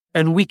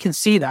 And we can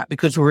see that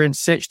because we're in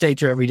search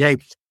data every day.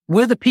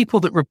 We're the people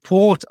that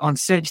report on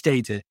search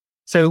data.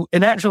 So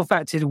in actual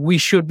fact, we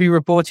should be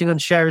reporting on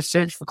share of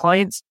search for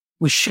clients.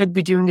 We should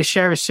be doing a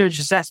share of search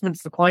assessment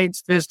for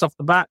clients first off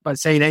the bat by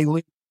saying, hey,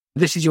 look,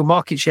 this is your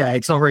market share.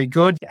 It's not very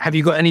good. Have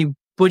you got any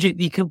budget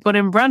that you can put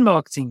in brand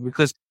marketing?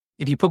 Because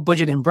if you put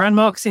budget in brand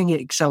marketing, it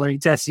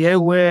accelerates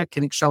SEO work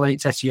and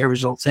accelerates SEO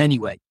results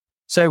anyway.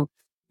 So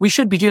we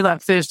should be doing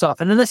that first off.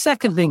 And then the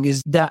second thing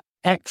is that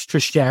extra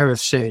share of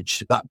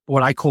search, that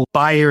what I call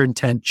buyer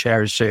intent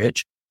share of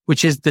search,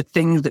 which is the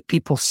things that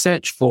people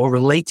search for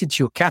related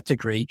to your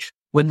category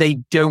when they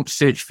don't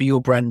search for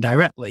your brand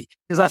directly.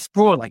 Because that's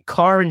broad, like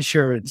car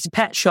insurance,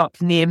 pet shop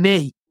near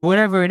me,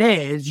 whatever it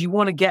is, you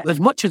want to get as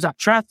much of that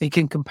traffic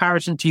in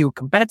comparison to your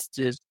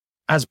competitors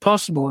as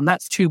possible. And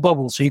that's two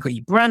bubbles. So you've got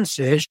your brand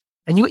search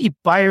and you've got your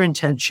buyer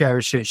intent share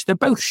of search. They're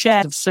both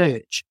shares of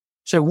search.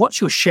 So what's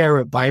your share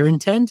of buyer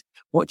intent?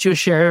 What's your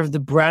share of the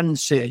brand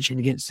searching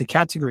against the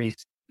categories?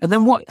 And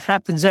then what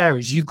happens there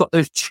is you've got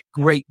those two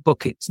great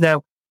buckets.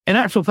 Now, in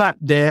actual fact,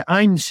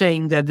 I'm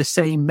saying they're the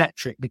same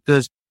metric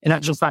because in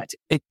actual fact,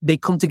 they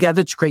come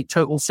together to create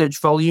total search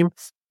volume.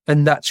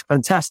 And that's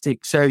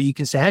fantastic. So you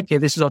can say, okay,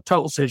 this is our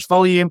total search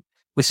volume.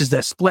 This is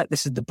their split.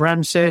 This is the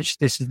brand search.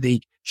 This is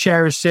the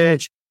share of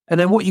search. And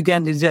then what you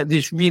get is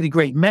this really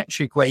great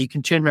metric where you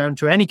can turn around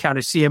to any kind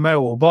of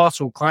CMO or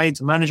boss or client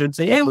or manager and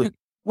say, hey, look,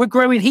 we're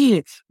growing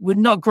here. We're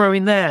not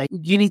growing there.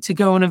 You need to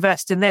go and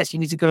invest in this. You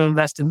need to go and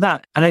invest in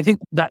that. And I think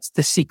that's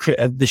the secret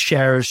of the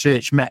share of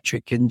search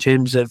metric in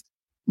terms of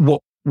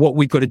what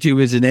we've got to do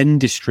as an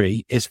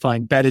industry is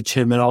find better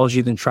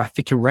terminology than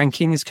traffic and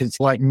rankings because it's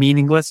like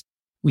meaningless.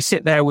 We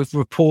sit there with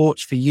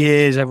reports for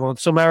years.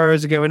 Some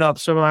arrows are going up,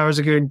 some arrows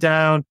are going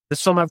down.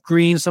 Some have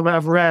green, some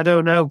have red.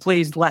 Oh no,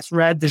 please, less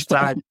red this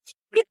time.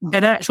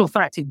 In actual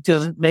fact, it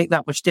doesn't make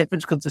that much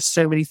difference because there's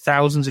so many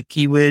thousands of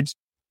keywords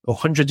or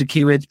hundreds of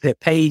keywords per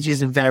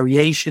pages and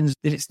variations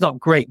that it's not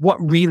great.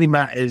 What really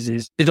matters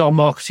is our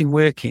marketing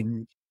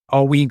working?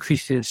 Are we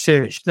increasing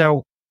search?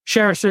 Now,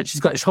 share of search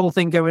has got this whole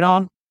thing going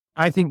on.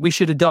 I think we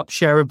should adopt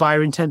share of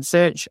buyer intent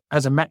search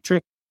as a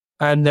metric.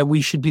 and that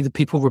we should be the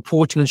people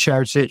reporting on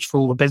share search for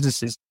all the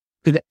businesses.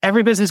 Because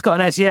every business got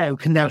an SEO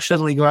can now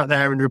suddenly go out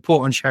there and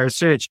report on share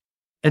search.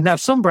 And now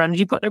some brands,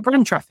 you've got no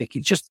brand traffic.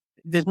 It's just,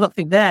 there's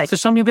nothing there. For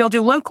some, you'll be able to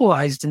do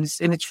localized, and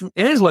it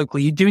is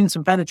locally. You're doing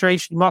some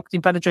penetration,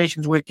 marketing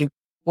penetrations working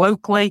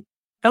locally.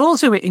 And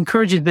also it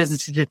encourages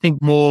businesses to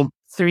think more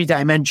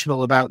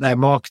three-dimensional about their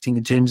marketing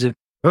in terms of,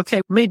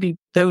 okay, maybe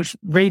those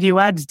radio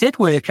ads did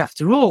work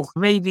after all.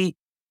 Maybe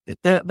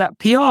that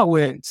PR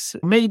works.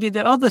 Maybe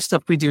the other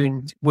stuff we're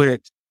doing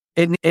works.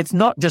 And it's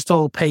not just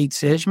all paid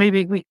search.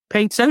 Maybe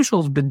paid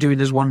social's been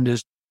doing us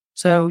wonders.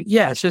 So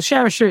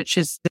share search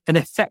is an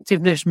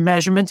effectiveness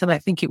measurement, and I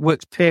think it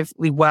works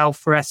perfectly well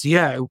for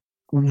SEO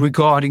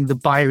regarding the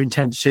buyer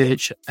intent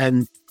search,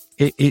 and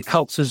it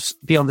helps us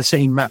be on the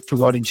same map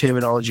regarding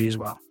terminology as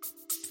well.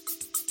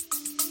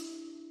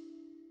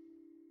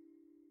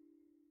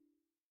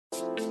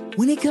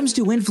 When it comes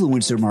to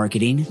influencer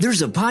marketing,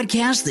 there's a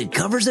podcast that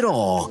covers it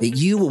all that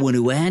you will want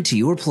to add to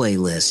your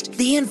playlist.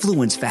 The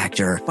Influence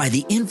Factor by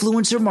the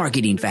Influencer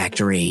Marketing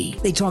Factory.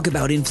 They talk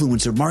about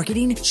influencer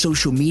marketing,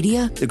 social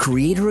media, the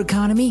creator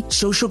economy,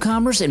 social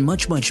commerce, and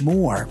much, much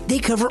more. They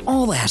cover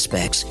all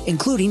aspects,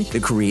 including the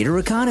creator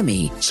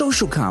economy,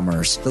 social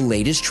commerce, the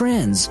latest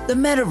trends, the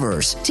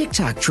metaverse,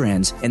 TikTok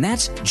trends, and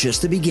that's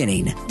just the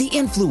beginning. The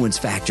Influence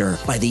Factor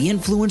by the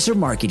Influencer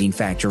Marketing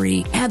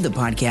Factory. Add the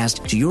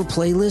podcast to your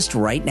playlist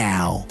right now.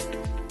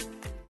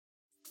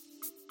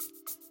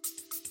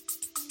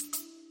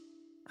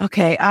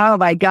 Okay. Oh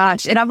my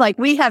gosh. And I'm like,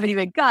 we haven't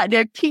even gotten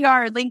to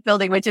PR link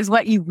building, which is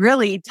what you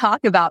really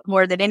talk about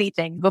more than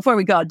anything. Before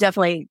we go, I'll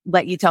definitely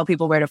let you tell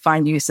people where to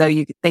find you so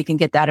they can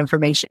get that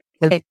information.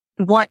 If they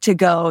want to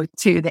go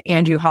to the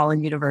Andrew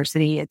Holland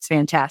University, it's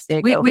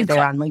fantastic. We've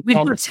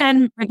got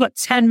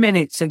 10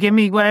 minutes. So give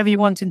me whatever you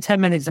want in 10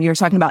 minutes. You're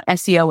talking about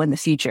SEO in the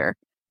future.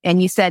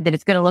 And you said that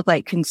it's going to look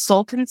like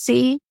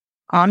consultancy,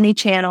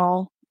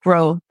 omni-channel,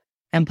 growth,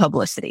 and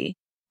publicity.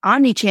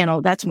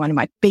 Omnichannel, that's one of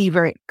my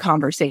favorite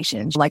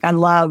conversations. Like, I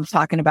love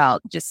talking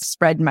about just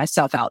spreading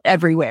myself out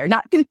everywhere,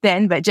 not too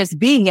thin, but just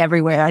being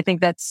everywhere. I think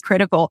that's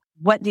critical.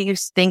 What do you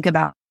think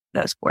about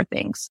those four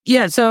things?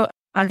 Yeah. So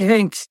I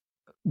think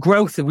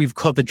growth, we've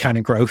covered kind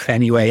of growth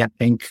anyway. I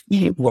think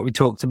what we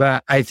talked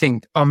about, I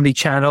think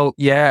omnichannel.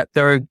 Yeah.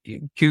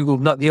 Google,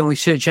 not the only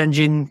search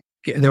engine.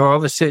 There are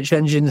other search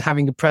engines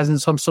having a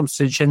presence on some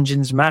search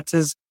engines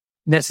matters.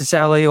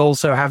 Necessarily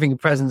also having a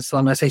presence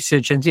on, I say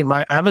search engine,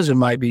 Amazon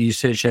might be your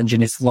search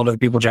engine if a lot of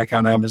people check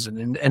out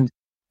Amazon. And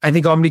I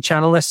think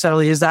omnichannel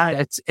necessarily is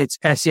that. It's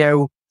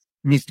SEO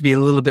needs to be a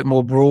little bit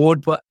more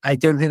broad, but I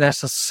don't think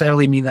that's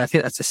necessarily mean that. I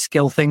think that's a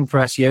skill thing for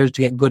SEOs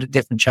to get good at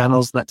different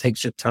channels, and that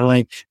takes your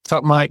time.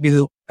 That might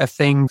be a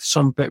thing.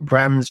 Some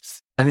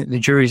brands, I think the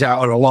jury's out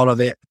on a lot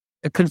of it.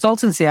 A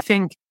consultancy, I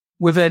think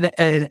with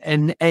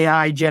an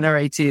AI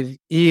generative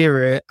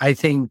era, I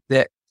think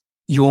that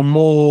you're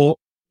more,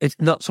 it's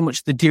not so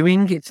much the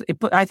doing.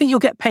 But I think you'll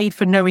get paid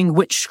for knowing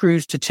which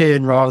screws to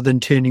turn rather than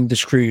turning the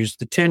screws.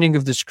 The turning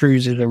of the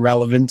screws is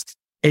irrelevant.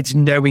 It's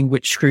knowing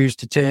which screws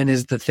to turn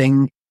is the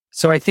thing.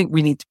 So I think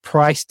we need to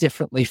price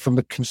differently from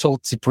a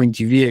consultancy point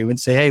of view and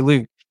say, hey,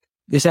 Luke,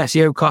 this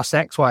SEO costs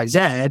X, Y,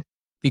 Z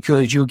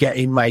because you're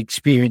getting my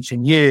experience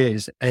in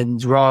years,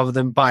 and rather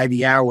than by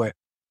the hour.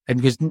 And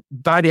because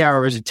by the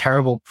hour is a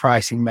terrible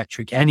pricing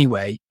metric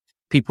anyway.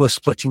 People are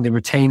splitting the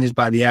retainers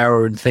by the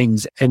hour and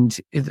things, and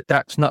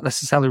that's not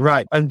necessarily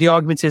right. And the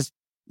argument is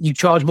you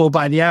charge more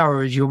by the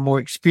hour as you're more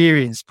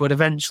experienced, but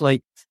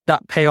eventually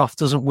that payoff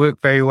doesn't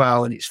work very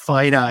well and it's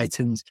finite.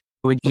 And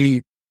when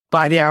you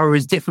by the hour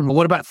is different. But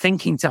what about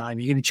thinking time?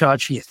 You're going to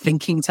charge for your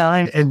thinking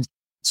time. And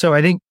so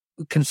I think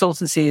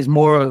consultancy is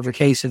more of a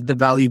case of the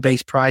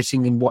value-based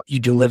pricing and what you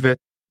deliver.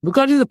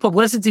 Regarding the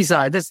publicity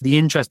side, that's the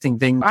interesting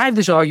thing. I have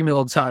this argument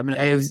all the time, and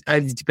I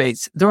have these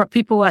debates. There are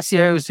people,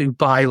 SEOs, who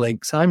buy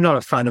links. I'm not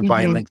a fan of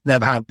buying links,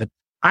 never have been.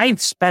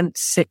 I've spent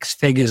 6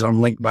 figures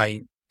on link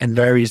buying in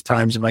various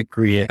times in my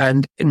career,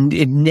 and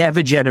it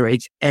never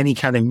generates any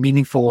kind of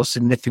meaningful or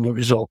significant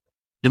result,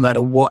 no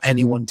matter what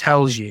anyone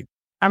tells you.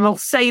 And I'll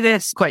say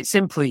this quite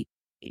simply.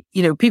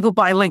 People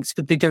buy links,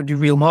 but they don't do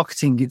real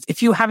marketing.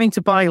 If you're having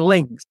to buy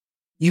links,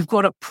 you've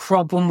got a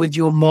problem with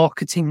your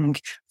marketing,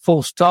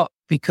 full stop,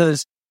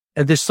 because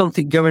there's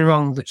something going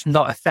wrong that's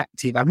not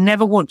effective. I've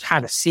never once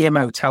had a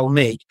CMO tell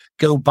me,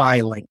 go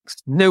buy links.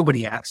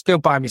 Nobody has. Go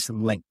buy me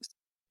some links.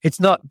 It's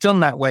not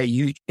done that way.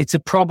 It's a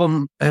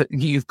problem.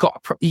 You've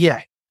got,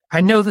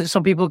 I know that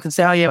some people can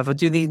say, oh yeah, if I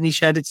do these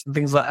niche edits and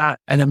things like that.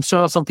 And I'm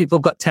sure some people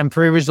have got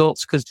temporary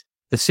results because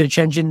the search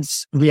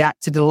engines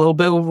reacted a little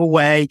bit of a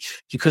way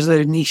because of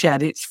the niche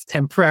edits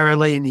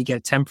temporarily, and you get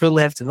a temporary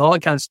lift and all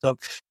that kind of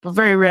stuff. But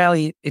very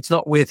rarely, it's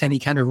not worth any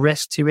kind of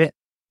risk to it.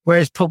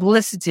 Whereas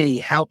publicity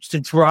helps to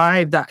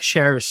drive that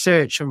share of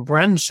search and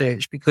brand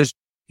search because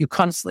you're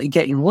constantly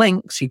getting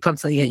links, you're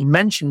constantly getting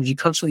mentions, you're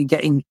constantly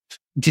getting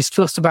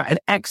discussed about an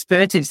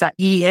expert. It's that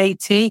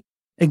EAT.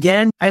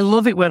 Again, I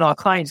love it when our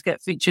clients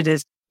get featured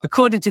as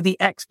according to the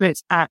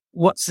experts at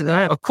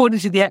according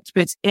to the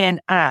experts in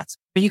at.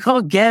 But you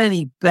can't get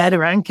any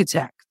better anchor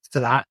text to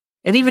that.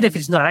 And even if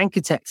it's not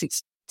anchor text,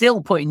 it's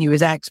still putting you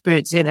as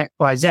experts in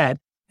XYZ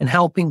and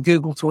helping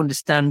Google to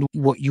understand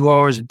what you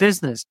are as a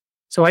business.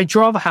 So I'd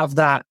rather have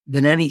that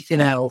than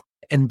anything else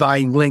in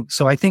buying links.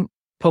 So I think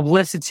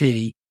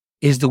publicity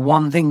is the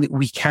one thing that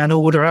we can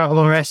order out of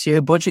our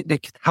SEO budget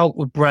that can help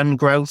with brand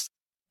growth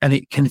and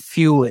it can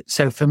fuel it.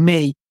 So for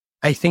me,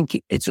 I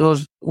think it's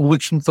us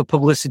looking for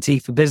publicity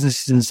for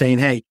businesses and saying,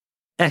 hey,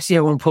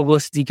 SEO and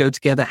publicity go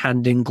together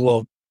hand in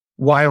glove.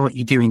 Why aren't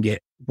you doing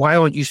it? Why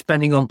aren't you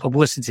spending on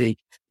publicity?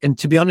 And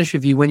to be honest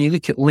with you, when you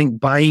look at link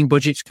buying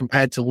budgets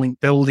compared to link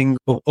building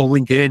or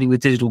link earning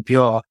with digital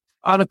PR,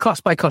 on a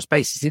cost by cost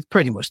basis, it's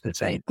pretty much the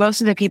same. Most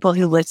of the people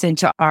who listen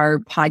to our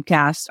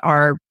podcast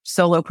are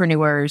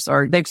solopreneurs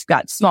or they've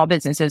got small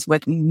businesses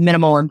with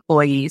minimal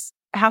employees.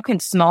 How can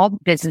small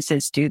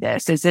businesses do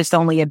this? Is this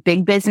only a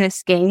big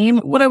business game?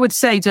 What I would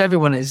say to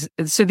everyone is,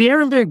 so the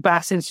Ehrenberg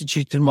Bass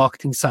Institute of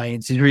Marketing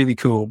Science is really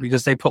cool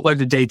because they put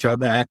loads of data out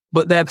there,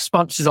 but their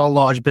sponsors are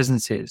large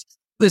businesses.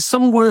 There's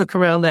some work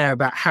around there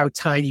about how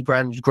tiny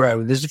brands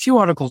grow. There's a few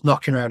articles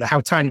knocking around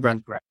how tiny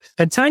brands grow.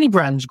 And tiny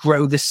brands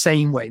grow the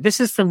same way. This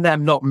is from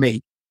them, not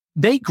me.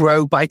 They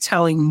grow by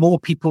telling more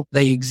people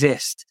they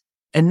exist.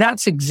 And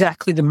that's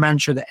exactly the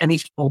mantra that any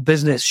small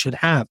business should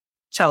have.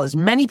 Tell as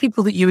many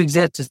people that you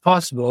exist as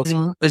possible,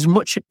 as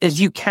much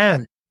as you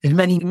can, as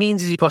many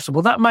means as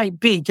possible. That might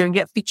be go and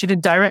get featured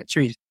in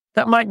directories.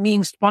 That might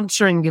mean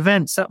sponsoring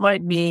events. That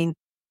might mean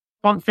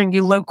sponsoring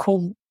your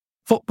local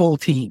football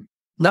team.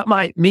 That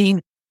might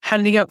mean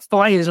handing out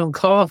flyers on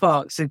car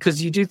parks,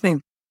 because you do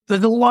think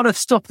there's a lot of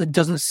stuff that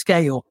doesn't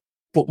scale,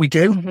 but we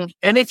do. Mm-hmm.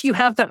 And if you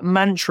have that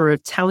mantra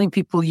of telling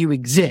people you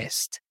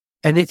exist,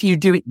 and if you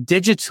do it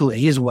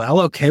digitally as well,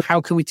 okay, how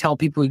can we tell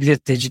people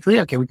exist digitally?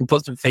 Okay, we can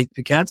put some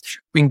Facebook ads.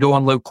 We can go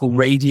on local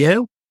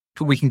radio.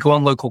 We can go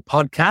on local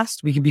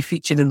podcasts. We can be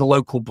featured in the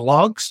local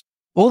blogs.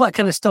 All that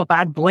kind of stuff,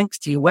 add links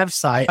to your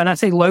website. And I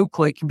say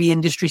local, it can be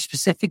industry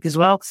specific as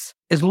well.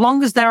 As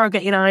long as they are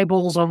getting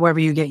eyeballs on wherever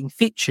you're getting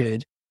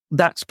featured,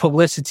 that's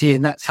publicity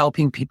and that's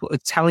helping people,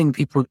 telling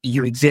people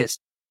you exist.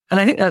 And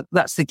I think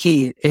that's the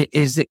key,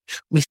 is that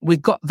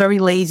we've got very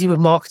lazy with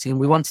marketing.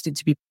 We wanted it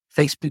to be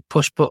Facebook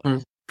push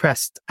button,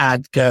 press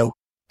ad, go.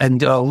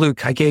 And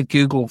look, I gave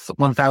Google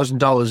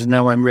 $1,000 and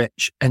now I'm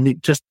rich. And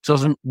it just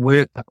doesn't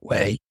work that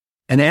way.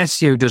 And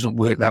SEO doesn't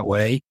work that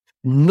way.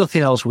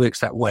 Nothing else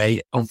works that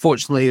way.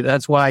 Unfortunately,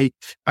 that's why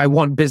I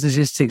want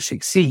businesses to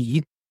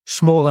succeed,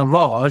 small and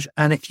large.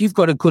 And if you've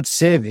got a good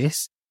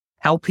service,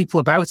 help people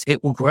about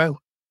it will grow.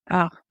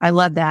 Oh, I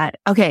love that.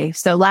 Okay.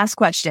 So last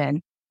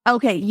question.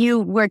 Okay. You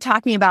were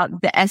talking about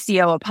the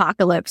SEO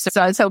apocalypse. So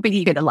I was hoping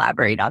you could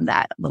elaborate on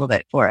that a little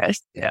bit for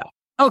us. Yeah.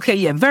 Okay.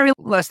 Yeah. Very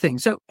last thing.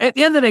 So at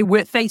the end of the day,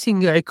 we're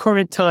facing a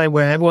current time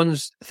where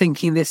everyone's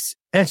thinking this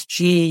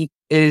SG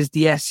is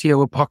the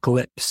SEO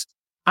apocalypse.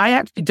 I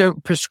actually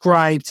don't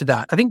prescribe to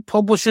that. I think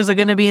publishers are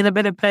going to be in a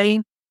bit of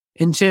pain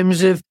in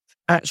terms of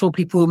actual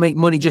people who make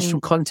money just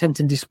from content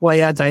and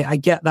display ads. I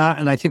get that.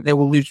 And I think they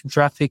will lose some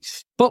traffic.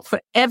 But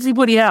for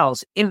everybody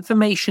else,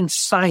 information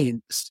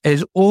science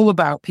is all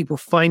about people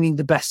finding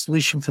the best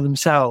solution for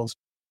themselves.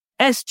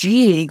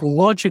 SGE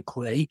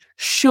logically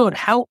should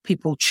help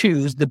people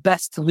choose the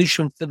best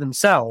solution for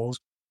themselves.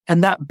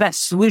 And that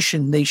best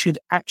solution, they should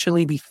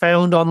actually be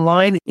found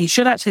online. It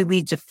should actually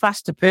lead to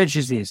faster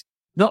purchases,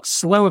 not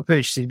slower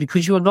purchases,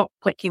 because you're not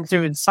clicking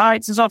through in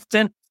sites as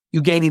often.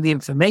 You're gaining the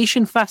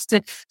information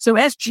faster. So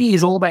SG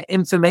is all about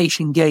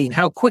information gain.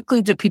 How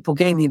quickly do people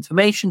gain the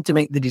information to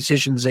make the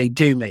decisions they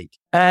do make?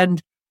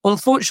 And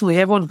unfortunately,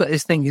 everyone's got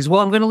this thing is, well,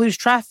 I'm going to lose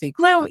traffic.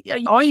 No,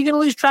 are you going to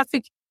lose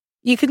traffic?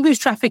 You can lose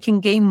traffic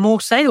and gain more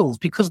sales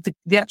because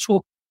the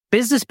actual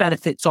business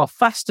benefits are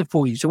faster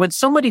for you. So when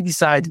somebody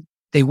decides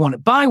they want to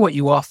buy what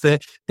you offer,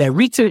 their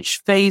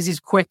research phase is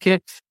quicker,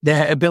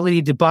 their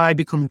ability to buy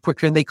becomes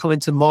quicker, and they come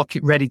into the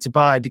market ready to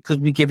buy because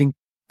we're giving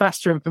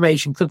faster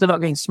information because they're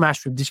not getting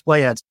smashed with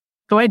display ads.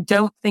 So I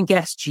don't think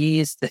SG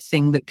is the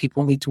thing that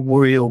people need to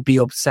worry or be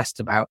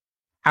obsessed about.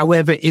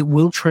 However, it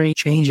will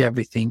change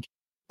everything.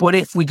 But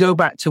if we go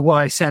back to what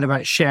I said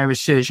about share of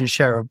search and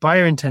share of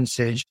buyer intent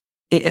search,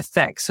 it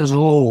affects us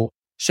all.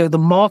 So the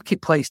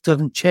marketplace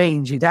doesn't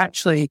change. It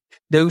actually,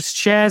 those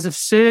shares of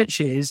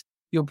searches,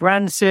 your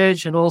brand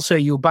search and also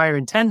your buyer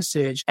intent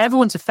search,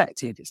 everyone's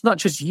affected. It's not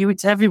just you,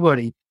 it's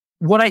everybody.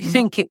 What I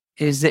think it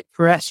is that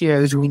for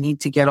SEOs, we need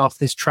to get off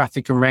this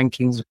traffic and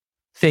rankings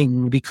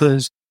thing,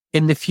 because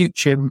in the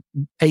future,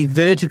 a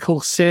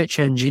vertical search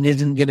engine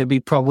isn't going to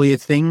be probably a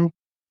thing.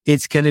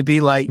 It's going to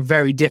be like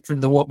very different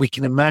than what we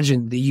can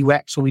imagine. The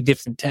UX will be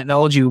different.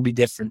 Technology will be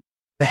different.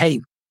 The hey,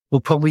 will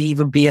probably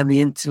even be on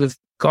the internet with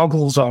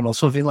goggles on or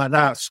something like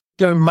that.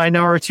 Going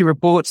Minority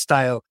Report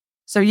style.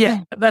 So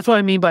yeah, that's what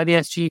I mean by the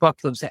SG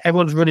apocalypse.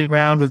 Everyone's running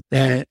around with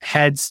their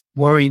heads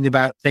worrying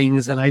about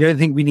things. And I don't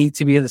think we need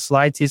to be in the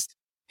slightest,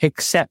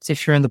 except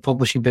if you're in the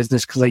publishing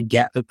business, because I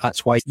get that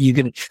that's why you're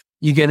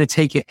going to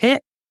take a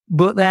hit,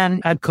 but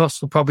then ad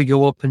costs will probably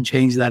go up and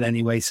change that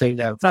anyway. So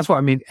no, that's what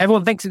I mean.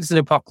 Everyone thinks it's an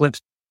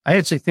apocalypse. I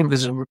actually think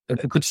there's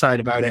a good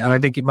side about it. And I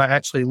think it might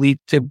actually lead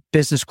to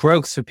business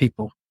growth for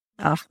people.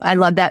 Oh, I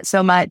love that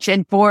so much.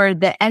 And for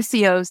the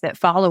SEOs that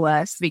follow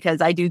us,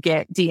 because I do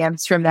get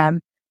DMs from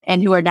them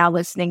and who are now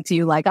listening to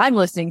you like I'm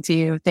listening to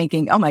you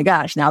thinking, oh my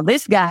gosh, now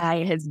this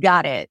guy has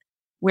got it.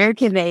 Where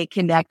can they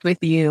connect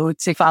with you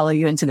to follow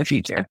you into the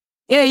future?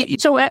 Yeah,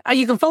 so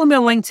you can follow me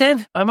on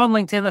LinkedIn. I'm on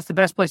LinkedIn. That's the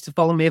best place to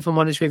follow me, if I'm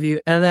honest with you.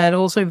 And then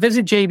also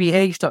visit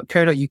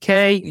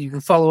jbh.co.uk. You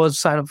can follow us,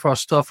 sign up for our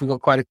stuff. We've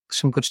got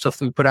some good stuff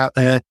that we put out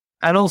there.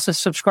 And also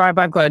subscribe.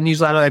 I've got a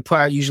newsletter I put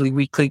out usually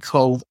weekly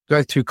called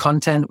Growth Through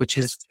Content, which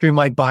is through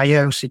my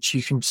bio, so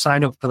you can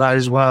sign up for that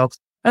as well.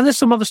 And there's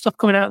some other stuff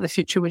coming out in the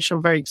future, which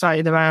I'm very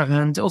excited about.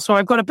 And also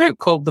I've got a book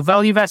called The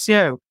Value of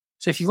SEO.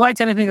 So if you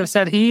liked anything I've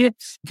said here,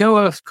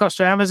 go across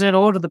to Amazon,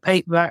 order the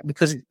paperback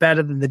because it's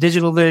better than the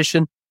digital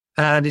version.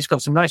 And it's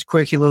got some nice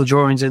quirky little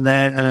drawings in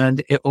there.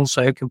 And it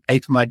also can pay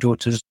for my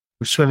daughter's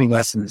swimming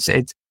lessons.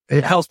 It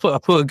helps put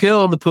a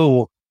girl on the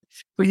pool.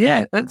 But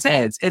yeah, that's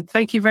it.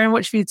 Thank you very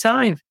much for your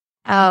time.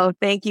 Oh,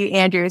 thank you,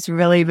 Andrew. It's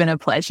really been a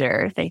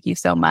pleasure. Thank you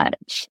so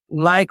much.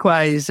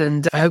 Likewise.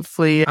 And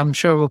hopefully, I'm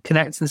sure we'll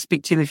connect and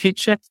speak to you in the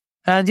future.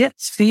 And yeah,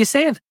 see you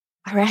soon.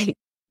 All right.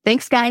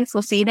 Thanks, guys.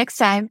 We'll see you next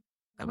time.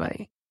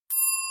 Bye-bye.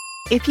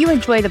 If you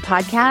enjoy the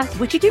podcast,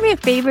 would you do me a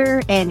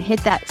favor and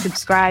hit that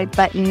subscribe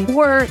button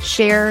or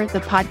share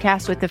the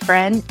podcast with a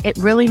friend? It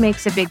really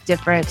makes a big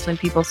difference when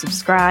people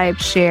subscribe,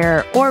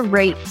 share, or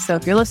rate. So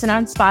if you're listening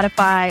on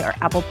Spotify or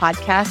Apple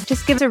Podcasts,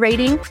 just give us a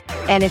rating.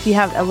 And if you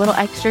have a little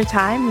extra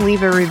time,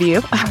 leave a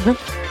review.